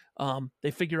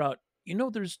 they figure out,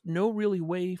 there's no really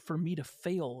way for me to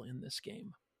fail in this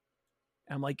game.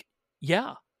 And I'm like,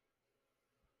 yeah.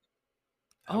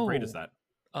 How great is that?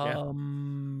 Yeah.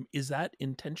 Is that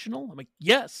intentional? I'm like,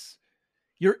 yes.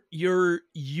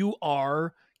 You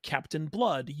are Captain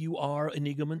Blood. You are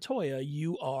Inigo Montoya.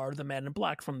 You are the Man in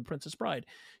Black from The Princess Bride.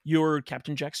 You're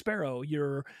Captain Jack Sparrow.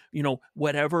 You're,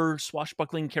 whatever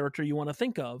swashbuckling character you want to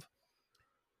think of.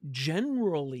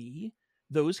 Generally,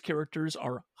 those characters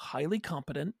are highly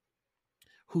competent,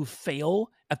 who fail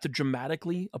at the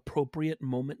dramatically appropriate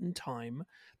moment in time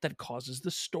that causes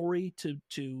the story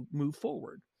to move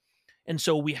forward. And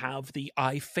so we have the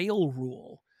I fail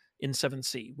rule in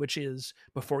 7C, which is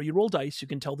before you roll dice, you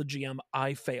can tell the GM,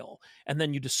 I fail. And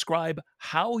then you describe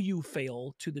how you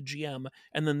fail to the GM,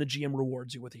 and then the GM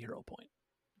rewards you with a hero point.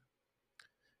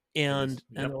 And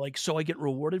they're like, so I get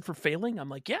rewarded for failing? I'm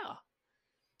like, yeah.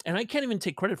 And I can't even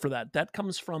take credit for that. That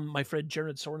comes from my friend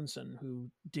Jared Sorensen, who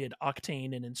did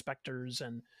Octane and Inspectors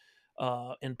and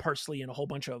Parsley and a whole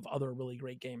bunch of other really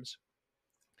great games.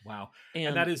 Wow.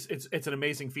 And that is, it's an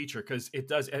amazing feature because it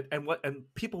does. And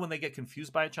people, when they get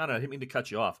confused by it, John, I didn't mean to cut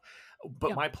you off,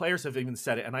 but my players have even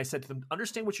said it. And I said to them,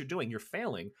 understand what you're doing. You're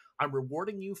failing. I'm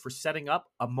rewarding you for setting up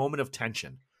a moment of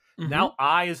tension. Mm-hmm. Now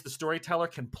I, as the storyteller,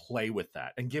 can play with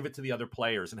that and give it to the other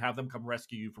players and have them come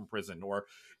rescue you from prison, or,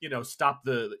 stop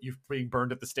you being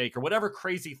burned at the stake, or whatever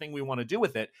crazy thing we want to do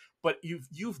with it. But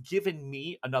you've given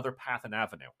me another path and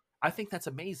avenue. I think that's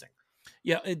amazing.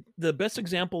 Yeah, the best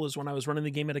example is when I was running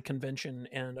the game at a convention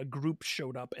and a group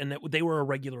showed up, and they were a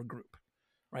regular group,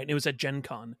 right? And it was at Gen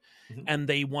Con, mm-hmm. and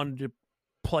they wanted to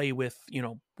play with,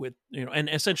 and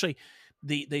essentially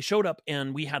they showed up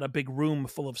and we had a big room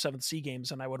full of 7th C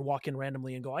games, and I would walk in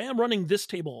randomly and go, I am running this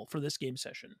table for this game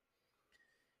session.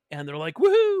 And they're like,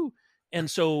 woohoo! And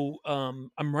so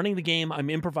I'm running the game, I'm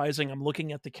improvising, I'm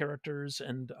looking at the characters,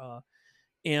 and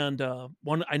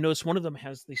I noticed one of them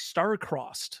has the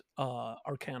star-crossed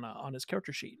arcana on his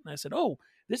character sheet, and I said, "Oh,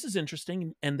 this is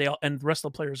interesting." And the rest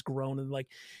of the players groan and like,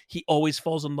 he always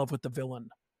falls in love with the villain.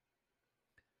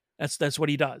 That's what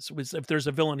he does. If there's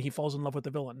a villain, he falls in love with the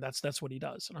villain. That's what he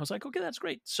does. And I was like, okay, that's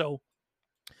great. So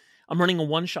I'm running a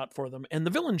one shot for them, and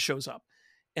the villain shows up,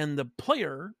 and the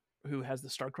player who has the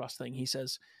star-crossed thing, he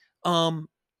says, "I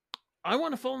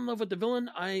want to fall in love with the villain.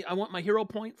 I want my hero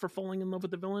point for falling in love with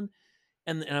the villain."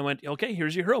 And I went, okay,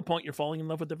 here's your hero point. You're falling in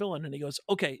love with the villain. And he goes,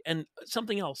 okay. And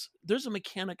something else, there's a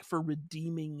mechanic for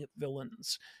redeeming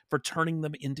villains, for turning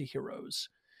them into heroes.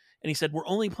 And he said, we're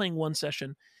only playing one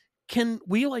session. Can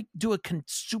we do a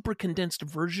super condensed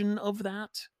version of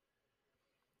that?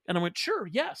 And I went, sure,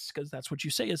 yes. Because that's what you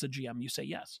say as a GM. You say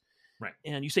yes. Right.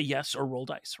 And you say yes or roll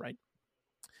dice, right?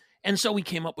 And so we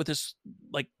came up with this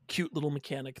cute little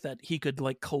mechanic that he could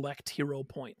collect hero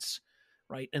points,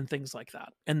 right, and things like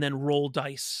that, and then roll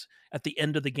dice at the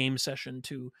end of the game session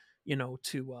to turn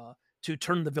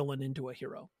the villain into a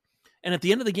hero. And at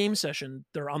the end of the game session,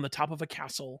 they're on the top of a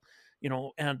castle,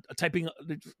 and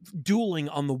dueling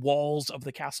on the walls of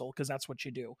the castle, because that's what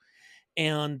you do.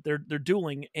 And they're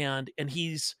dueling, and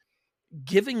he's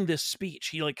giving this speech.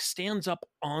 He stands up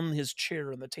on his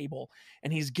chair on the table,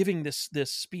 and he's giving this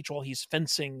speech while he's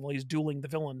fencing, while he's dueling the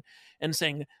villain, and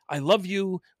saying, I love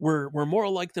you, we're more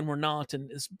alike than we're not.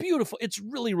 And it's beautiful. It's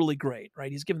really, really great,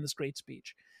 right? He's giving this great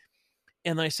speech.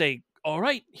 And I say, all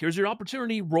right, here's your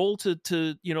opportunity, roll to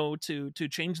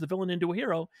change the villain into a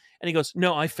hero. And he goes,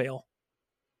 no, I fail.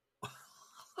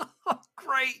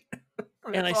 Great.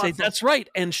 And I say, that's right.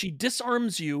 And she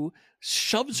disarms you,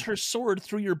 shoves her sword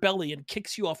through your belly, and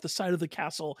kicks you off the side of the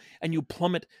castle, and you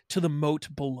plummet to the moat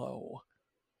below.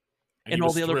 And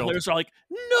all the other players are like,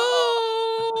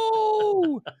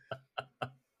 no!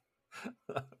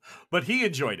 But he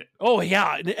enjoyed it. Oh,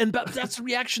 yeah. And that's the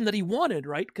reaction that he wanted,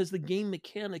 right? Because the game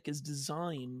mechanic is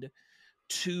designed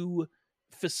to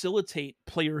facilitate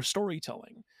player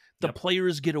storytelling. The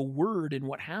players get a word in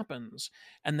what happens.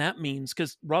 And that means,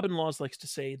 because Robin Laws likes to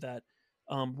say that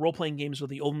role-playing games are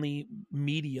the only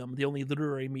medium, the only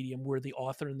literary medium where the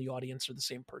author and the audience are the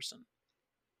same person.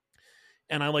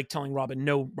 And I like telling Robin,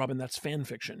 no, Robin, that's fan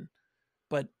fiction.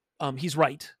 But he's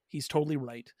right. He's totally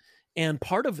right. And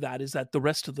part of that is that the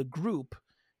rest of the group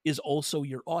is also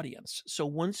your audience. So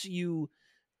once you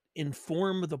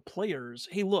inform the players,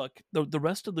 hey, look, the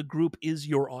rest of the group is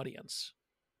your audience,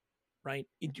 right?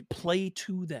 You play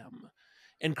to them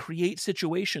and create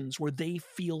situations where they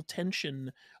feel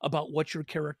tension about what your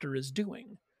character is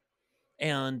doing.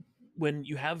 And when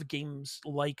you have games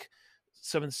like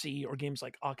 7C or games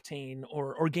like Octane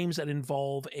or games that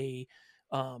involve a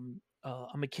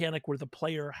mechanic where the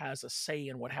player has a say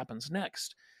in what happens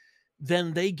next,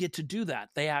 then they get to do that.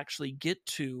 They actually get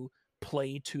to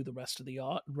play to the rest of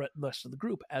the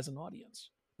group as an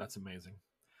audience. That's amazing.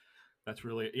 That's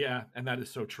really, yeah, and that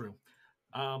is so true.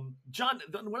 John,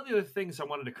 one of the other things I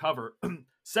wanted to cover,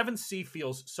 7C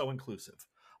feels so inclusive.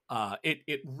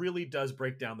 It really does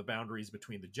break down the boundaries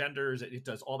between the genders. It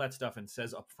does all that stuff and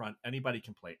says up front, anybody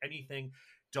can play anything.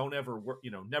 Don't ever,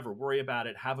 never worry about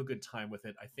it. Have a good time with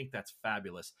it. I think that's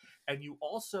fabulous. And you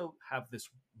also have this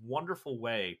wonderful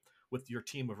way with your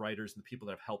team of writers and the people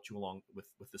that have helped you along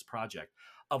with this project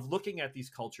of looking at these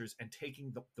cultures and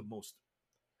taking the most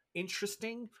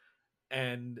interesting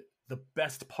and the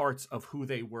best parts of who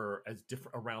they were as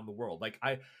different around the world. Like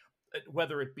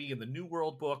whether it be in the New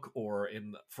World book or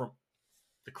from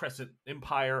the Crescent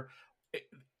Empire,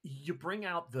 you bring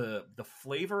out the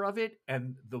flavor of it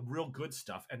and the real good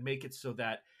stuff and make it so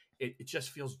that it just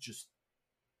feels just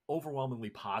overwhelmingly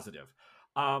positive.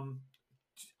 I'm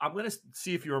going to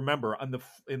see if you remember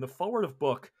in the forward of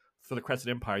book for the Crescent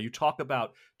Empire, you talk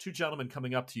about two gentlemen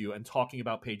coming up to you and talking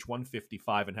about page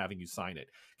 155 and having you sign it.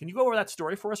 Can you go over that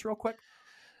story for us real quick?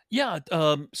 Yeah.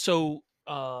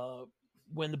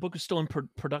 When the book was still in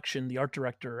production, the art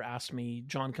director asked me,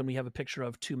 John, can we have a picture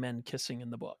of two men kissing in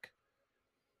the book?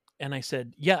 And I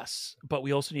said, yes, but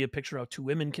we also need a picture of two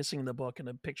women kissing in the book and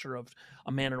a picture of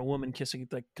a man and a woman kissing,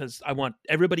 because I want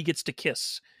everybody gets to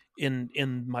kiss in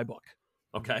my book.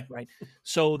 Okay. Right.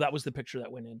 So that was the picture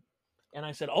that went in. And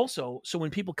I said, also, so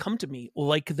when people come to me,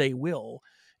 like they will,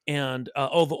 and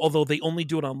although they only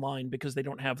do it online because they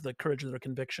don't have the courage of their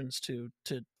convictions to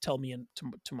tell me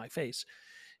to my face,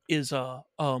 is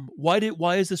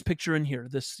why is this picture in here?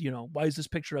 Why is this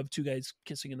picture of two guys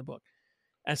kissing in the book?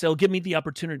 And so, give me the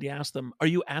opportunity to ask them, are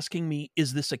you asking me,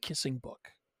 is this a kissing book?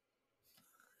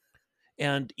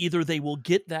 And either they will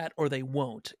get that or they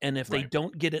won't. And if they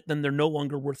don't get it, then they're no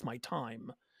longer worth my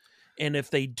time. And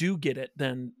if they do get it,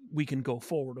 then we can go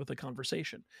forward with the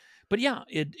conversation. But yeah,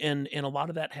 and a lot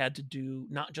of that had to do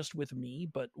not just with me,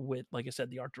 but with, like I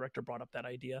said, the art director brought up that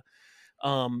idea.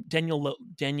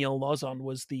 Danielle Lawson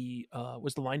was the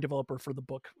line developer for the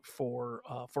book for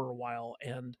a while,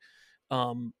 and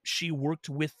she worked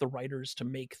with the writers to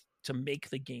make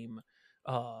the game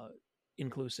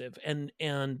inclusive, and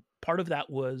part of that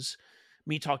was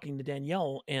me talking to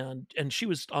Danielle, and she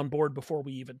was on board before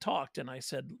we even talked. And I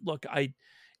said, look,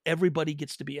 everybody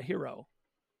gets to be a hero.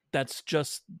 That's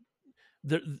just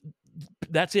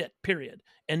that's it, period.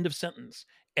 End of sentence.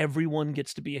 Everyone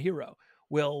gets to be a hero.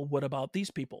 Well, what about these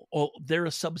people? Oh, they're a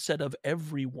subset of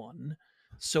everyone.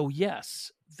 So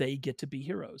yes, they get to be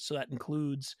heroes. So that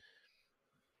includes,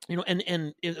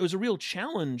 and it was a real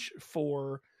challenge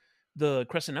for the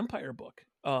Crescent Empire book,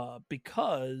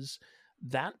 because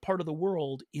that part of the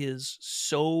world is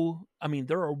so,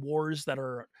 there are wars that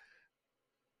are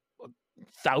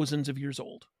thousands of years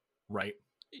old. Right.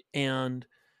 And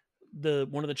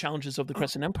one of the challenges of the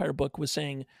Crescent Empire book was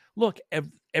saying, look,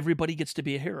 everybody gets to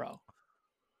be a hero,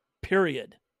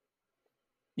 period.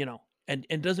 And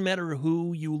it doesn't matter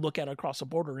who you look at across a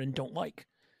border and don't like.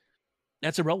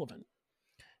 That's irrelevant.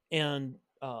 And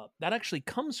that actually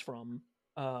comes from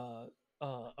a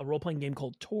role-playing game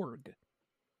called Torg,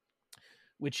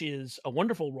 which is a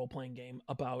wonderful role-playing game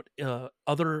about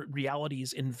other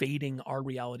realities invading our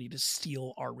reality to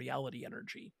steal our reality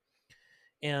energy.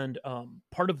 And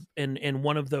part of and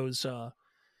one of those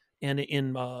and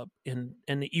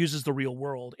it uses the real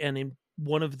world. And in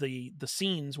one of the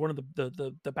scenes, one of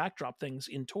the backdrop things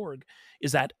in Torg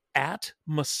is that at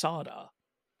Masada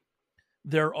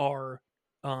there are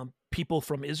people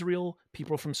from Israel,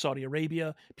 people from Saudi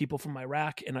Arabia, people from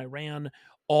Iraq and Iran,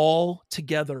 all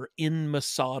together in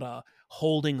Masada,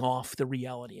 holding off the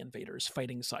reality invaders,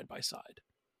 fighting side by side.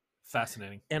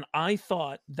 Fascinating. And I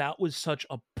thought that was such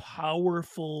a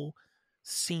powerful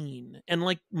scene. And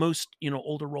like most,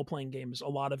 older role-playing games, a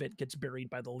lot of it gets buried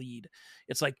by the lead.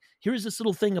 It's like, here's this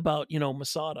little thing about,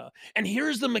 Masada, and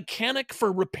here's the mechanic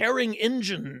for repairing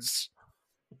engines,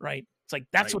 right? It's like,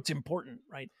 that's what's important,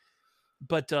 right?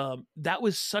 But that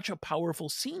was such a powerful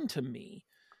scene to me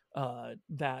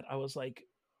that I was like,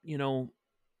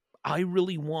 I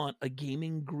really want a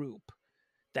gaming group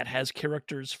that has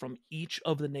characters from each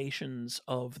of the nations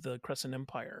of the Crescent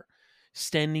Empire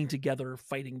standing together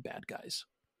fighting bad guys.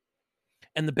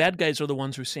 And the bad guys are the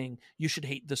ones who are saying, you should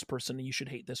hate this person, and you should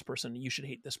hate this person, and you should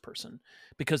hate this person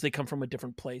because they come from a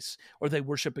different place, or they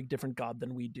worship a different god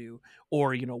than we do,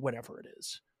 or, whatever it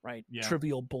is, right? Yeah.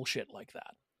 Trivial bullshit like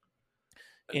that.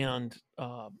 And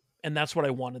that's what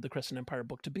I wanted the Crescent Empire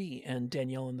book to be. And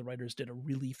Danielle and the writers did a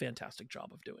really fantastic job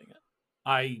of doing it.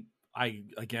 I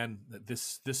again,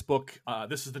 this book,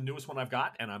 this is the newest one I've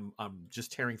got, and I'm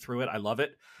just tearing through it. I love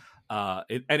it.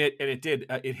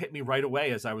 It hit me right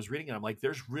away as I was reading it. I'm like,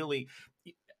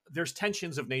 there's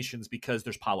tensions of nations because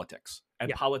there's politics,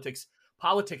 and politics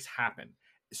happen.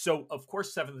 so of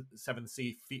course seventh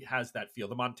sea has that feel.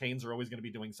 The Montaignes are always going to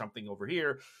be doing something over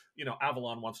here.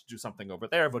 Avalon wants to do something over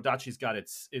there. Vodachi's got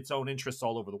its own interests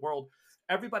all over the world.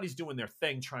 Everybody's doing their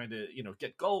thing, trying to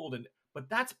get gold, but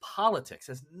that's politics.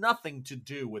 It has nothing to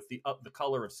do with the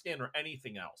color of skin or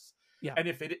anything else. Yeah. And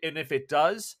if it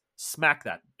does, smack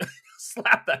that,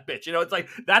 slap that bitch. It's like,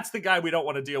 that's the guy we don't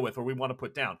want to deal with or we want to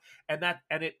put down. And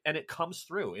it comes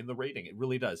through in the rating. It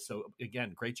really does. So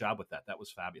again, great job with that. That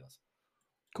was fabulous.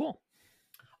 Cool.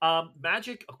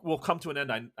 Magic will come to an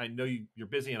end. I know you're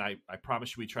busy, and I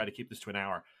promise you we try to keep this to an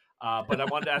hour. But I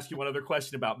wanted to ask you one other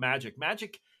question about Magic.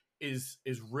 Magic is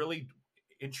really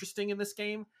interesting in this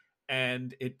game,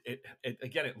 and it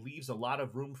again, it leaves a lot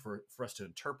of room for us to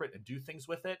interpret and do things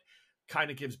with it. Kind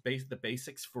of gives the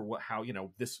basics for how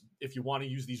this. If you want to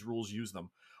use these rules, use them.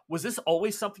 Was this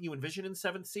always something you envisioned in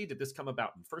 7th Sea? Did this come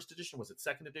about in first edition? Was it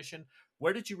second edition?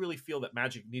 Where did you really feel that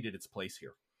Magic needed its place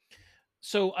here?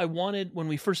 So when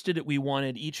we first did it, we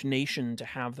wanted each nation to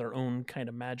have their own kind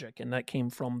of magic. And that came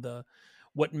from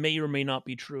what may or may not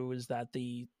be true is that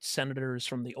the senators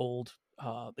from the old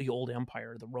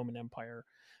empire, the Roman Empire,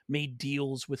 made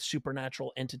deals with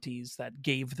supernatural entities that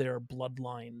gave their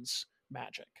bloodlines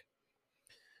magic.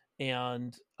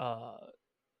 And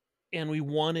we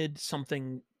wanted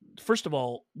something, first of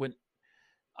all, when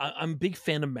I'm a big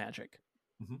fan of magic.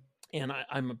 Mm-hmm. And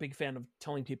I'm a big fan of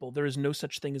telling people there is no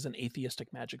such thing as an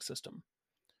atheistic magic system.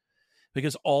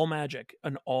 Because all magic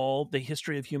and all the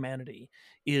history of humanity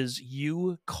is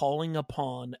you calling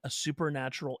upon a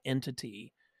supernatural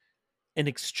entity and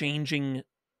exchanging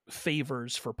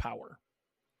favors for power.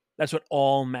 That's what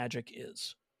all magic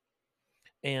is.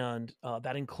 And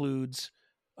that includes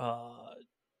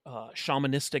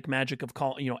shamanistic magic of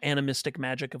animistic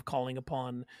magic of calling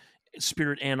upon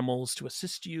spirit animals to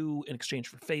assist you in exchange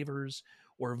for favors,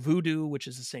 or voodoo, which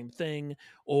is the same thing,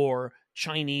 or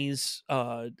Chinese,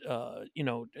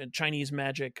 Chinese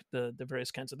magic, the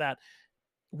various kinds of that.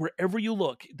 Wherever you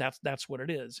look, that's what it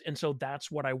is. And so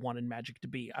that's what I wanted magic to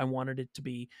be. I wanted it to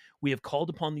be, we have called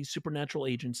upon these supernatural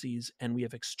agencies and we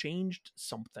have exchanged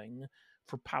something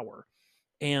for power.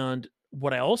 And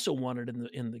what I also wanted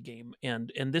in the game,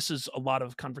 and this is a lot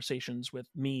of conversations with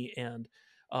me and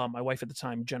my wife at the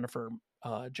time, Jennifer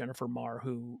Marr,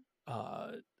 who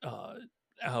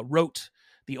wrote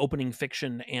the opening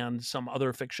fiction and some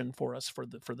other fiction for us for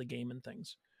the game and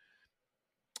things.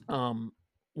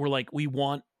 We're like, we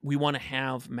want to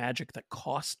have magic that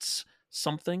costs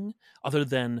something other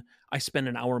than I spend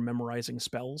an hour memorizing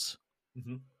spells.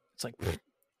 Mm-hmm. It's like,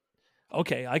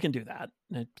 okay, I can do that.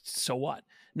 So what?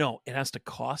 No, it has to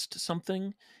cost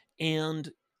something,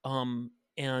 and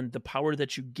the power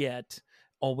that you get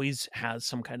always has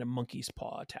some kind of monkey's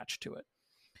paw attached to it.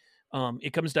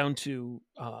 It comes down to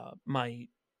my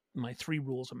 3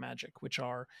 rules of magic, which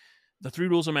are, the 3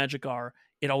 rules of magic are,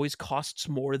 it always costs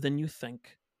more than you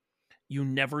think. You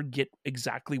never get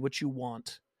exactly what you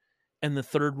want. And the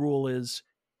 3rd rule is,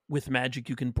 with magic,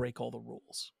 you can break all the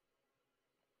rules.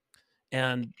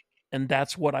 And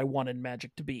that's what I wanted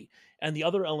magic to be. And the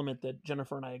other element that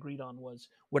Jennifer and I agreed on was,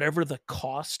 whatever the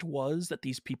cost was that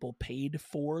these people paid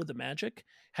for the magic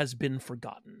has been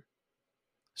forgotten.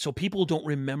 So people don't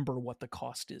remember what the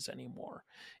cost is anymore.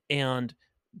 And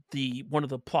one of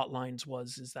the plot lines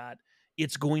is that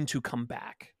it's going to come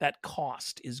back. That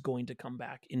cost is going to come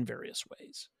back in various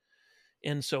ways.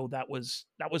 And so that was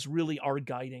really our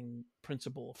guiding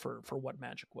principle for what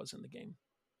magic was in the game.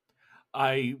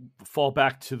 I fall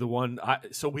back to the one.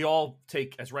 So we all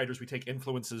take, as writers, we take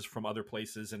influences from other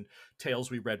places and tales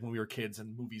we read when we were kids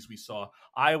and movies we saw.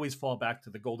 I always fall back to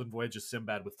The Golden Voyage of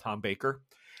Sinbad with Tom Baker.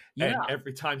 Yeah. And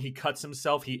every time he cuts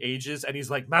himself, he ages, and he's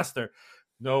like, "Master,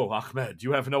 no, Ahmed,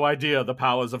 you have no idea the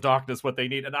powers of darkness, what they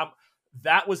need." And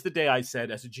that was the day I said,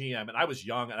 as a GM, and I was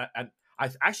young, and I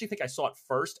actually think I saw it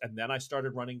first, and then I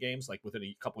started running games like within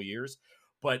a couple of years.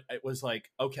 But it was like,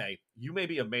 okay, you may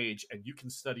be a mage and you can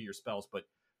study your spells, but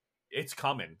it's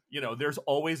coming. There's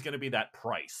always going to be that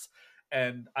price.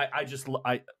 And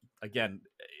again,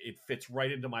 it fits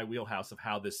right into my wheelhouse of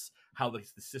how the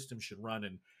system should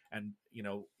run. And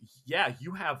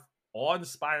you have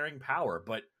awe-inspiring power,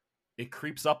 but it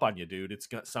creeps up on you, dude.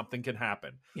 Something can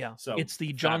happen. Yeah. So it's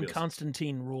the John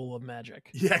Constantine rule of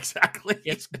magic. Yeah, exactly.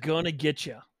 It's gonna get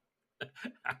you.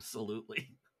 Absolutely.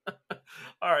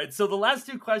 All right, so the last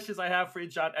 2 questions I have for you,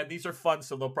 John, and these are fun,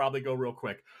 so they'll probably go real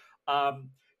quick.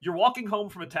 You're walking home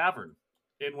from a tavern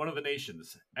in one of the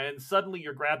nations, and suddenly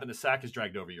you're grabbed and a sack is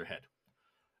dragged over your head.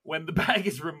 When the bag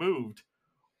is removed,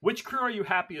 which crew are you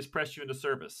happy has pressed you into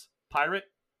service? Pirate,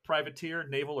 privateer,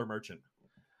 naval, or merchant?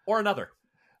 Or another?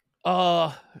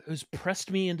 It was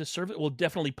pressed me into service. Well,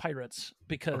 definitely pirates,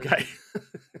 because Okay.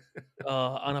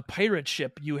 on a pirate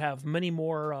ship you have many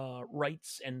more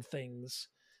rights and things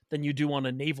than you do on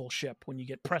a naval ship when you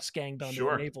get press ganged onto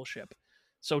a Sure. naval ship.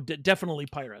 So definitely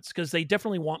pirates, because they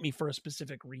definitely want me for a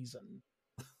specific reason.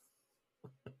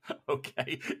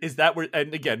 Okay. Is that where,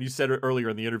 and again, you said it earlier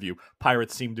in the interview,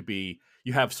 pirates seem to be,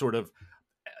 you have sort of,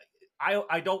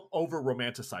 I don't over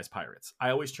romanticize pirates.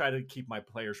 I always try to keep my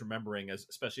players remembering, as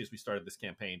especially as we started this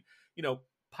campaign, you know,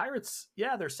 pirates,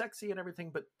 yeah, they're sexy and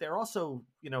everything, but they're also,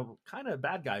 kind of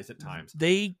bad guys at times.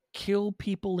 They kill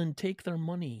people and take their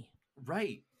money.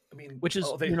 Right. I mean, Which is,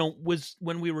 oh, they, was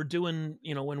when we were doing,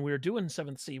 when we were doing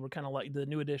 7th Sea, we're kind of like the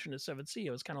new edition of 7th Sea.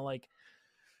 It was kind of like,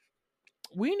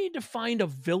 we need to find a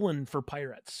villain for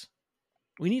pirates.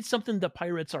 We need something the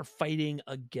pirates are fighting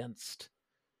against.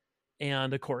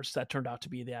 And of course, that turned out to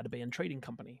be the Atabean Trading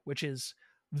Company, which is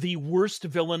the worst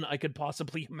villain I could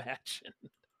possibly imagine.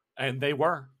 and they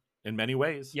were in many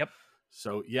ways. Yep.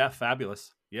 So yeah,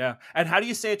 fabulous. Yeah. And how do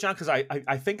you say it, John? Because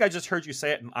I think I just heard you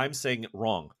say it and I'm saying it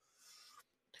wrong.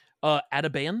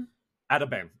 Atabean?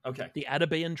 Ataban. Okay. The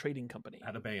Atabean Trading Company.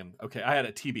 Ataban. Okay. I had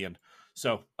a Tibian.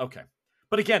 So, okay.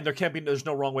 But again, there's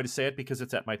no wrong way to say it because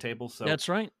it's at my table. So That's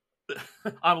right.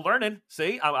 I'm learning.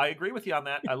 See, I agree with you on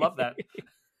that. I love that.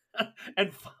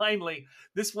 And finally,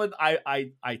 this one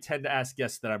I tend to ask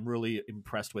guests that I'm really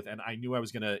impressed with, and I knew I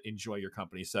was going to enjoy your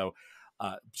company. So,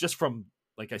 just from,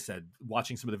 like I said,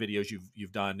 watching some of the videos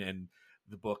you've done and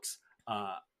the books,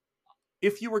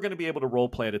 if you were going to be able to role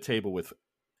play at a table with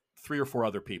 3 or 4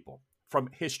 other people from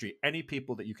history, any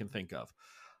people that you can think of,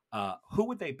 who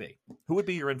would they be? Who would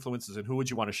be your influences, and who would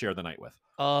you want to share the night with?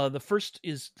 The first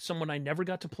is someone I never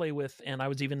got to play with, and I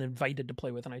was even invited to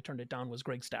play with, and I turned it down, was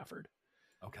Greg Stafford.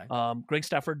 Okay. Greg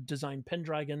Stafford designed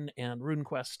Pendragon and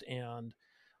RuneQuest and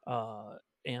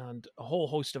a whole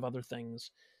host of other things.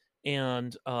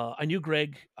 And I knew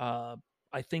Greg.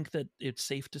 I think that it's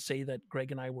safe to say that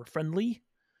Greg and I were friendly.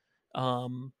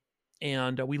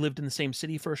 And we lived in the same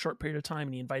city for a short period of time,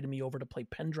 and he invited me over to play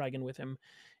Pendragon with him.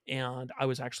 And I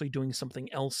was actually doing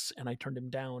something else, and I turned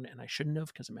him down, and I shouldn't have,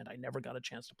 because it meant I never got a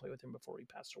chance to play with him before he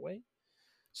passed away.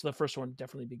 So the first one would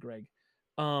definitely be Greg.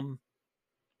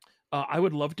 I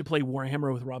would love to play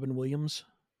Warhammer with Robin Williams.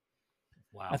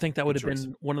 Wow. I think that would have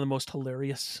been one of the most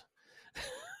hilarious.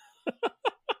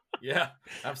 Yeah,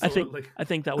 absolutely. I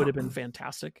think that would have been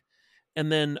fantastic. And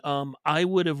then I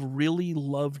would have really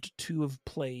loved to have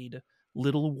played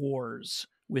Little Wars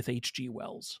with H.G.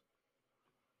 Wells.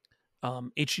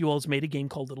 H.G. Wells made a game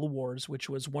called Little Wars, which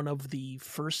was one of the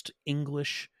first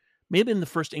English, maybe in the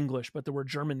first English, but there were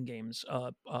German games,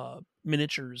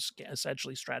 miniatures,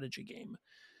 essentially strategy game.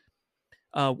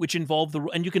 Which involved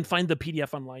and you can find the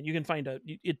PDF online. You can find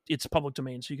it's public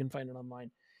domain, so you can find it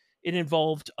online. It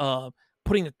involved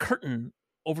putting a curtain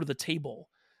over the table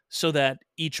so that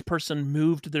each person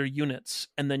moved their units,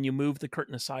 and then you move the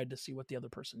curtain aside to see what the other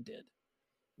person did.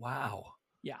 Wow.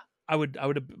 Yeah, I would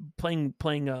have playing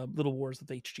Little Wars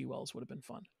with H.G. Wells would have been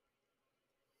fun.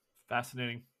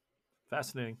 Fascinating.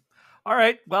 All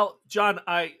right. Well, John,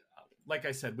 like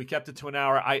I said, we kept it to an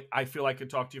hour. I feel I could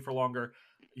talk to you for longer.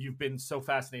 You've been so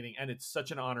fascinating, and it's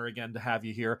such an honor again to have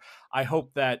you here. I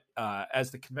hope that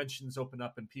as the conventions open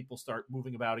up and people start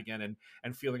moving about again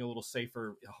and feeling a little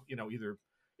safer, either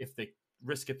if they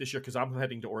risk it this year, because I'm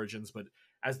heading to Origins, but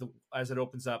as it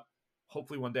opens up,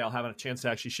 hopefully one day I'll have a chance to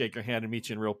actually shake your hand and meet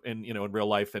you in real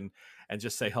life and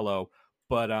just say hello.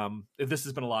 But this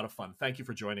has been a lot of fun. Thank you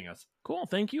for joining us. Cool.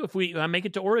 Thank you. If we make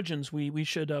it to Origins, we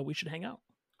should hang out.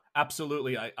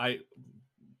 Absolutely. I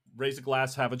raise a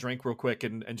glass, have a drink real quick,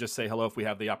 and just say hello if we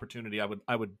have the opportunity. I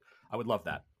would love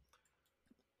that.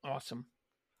 Awesome.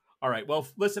 All right. Well,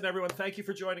 listen, everyone, thank you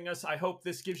for joining us. I hope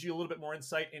this gives you a little bit more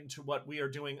insight into what we are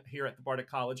doing here at the Bardic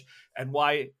College and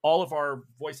why all of our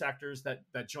voice actors that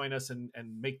join us and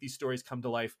make these stories come to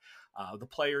life, the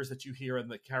players that you hear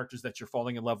and the characters that you're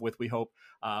falling in love with, we hope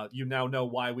you now know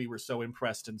why we were so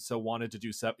impressed and so wanted to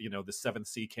do the 7th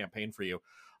Sea campaign for you.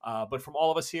 But from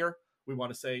all of us here, we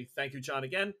want to say thank you, John,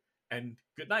 again, and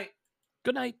good night.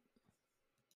 Good night.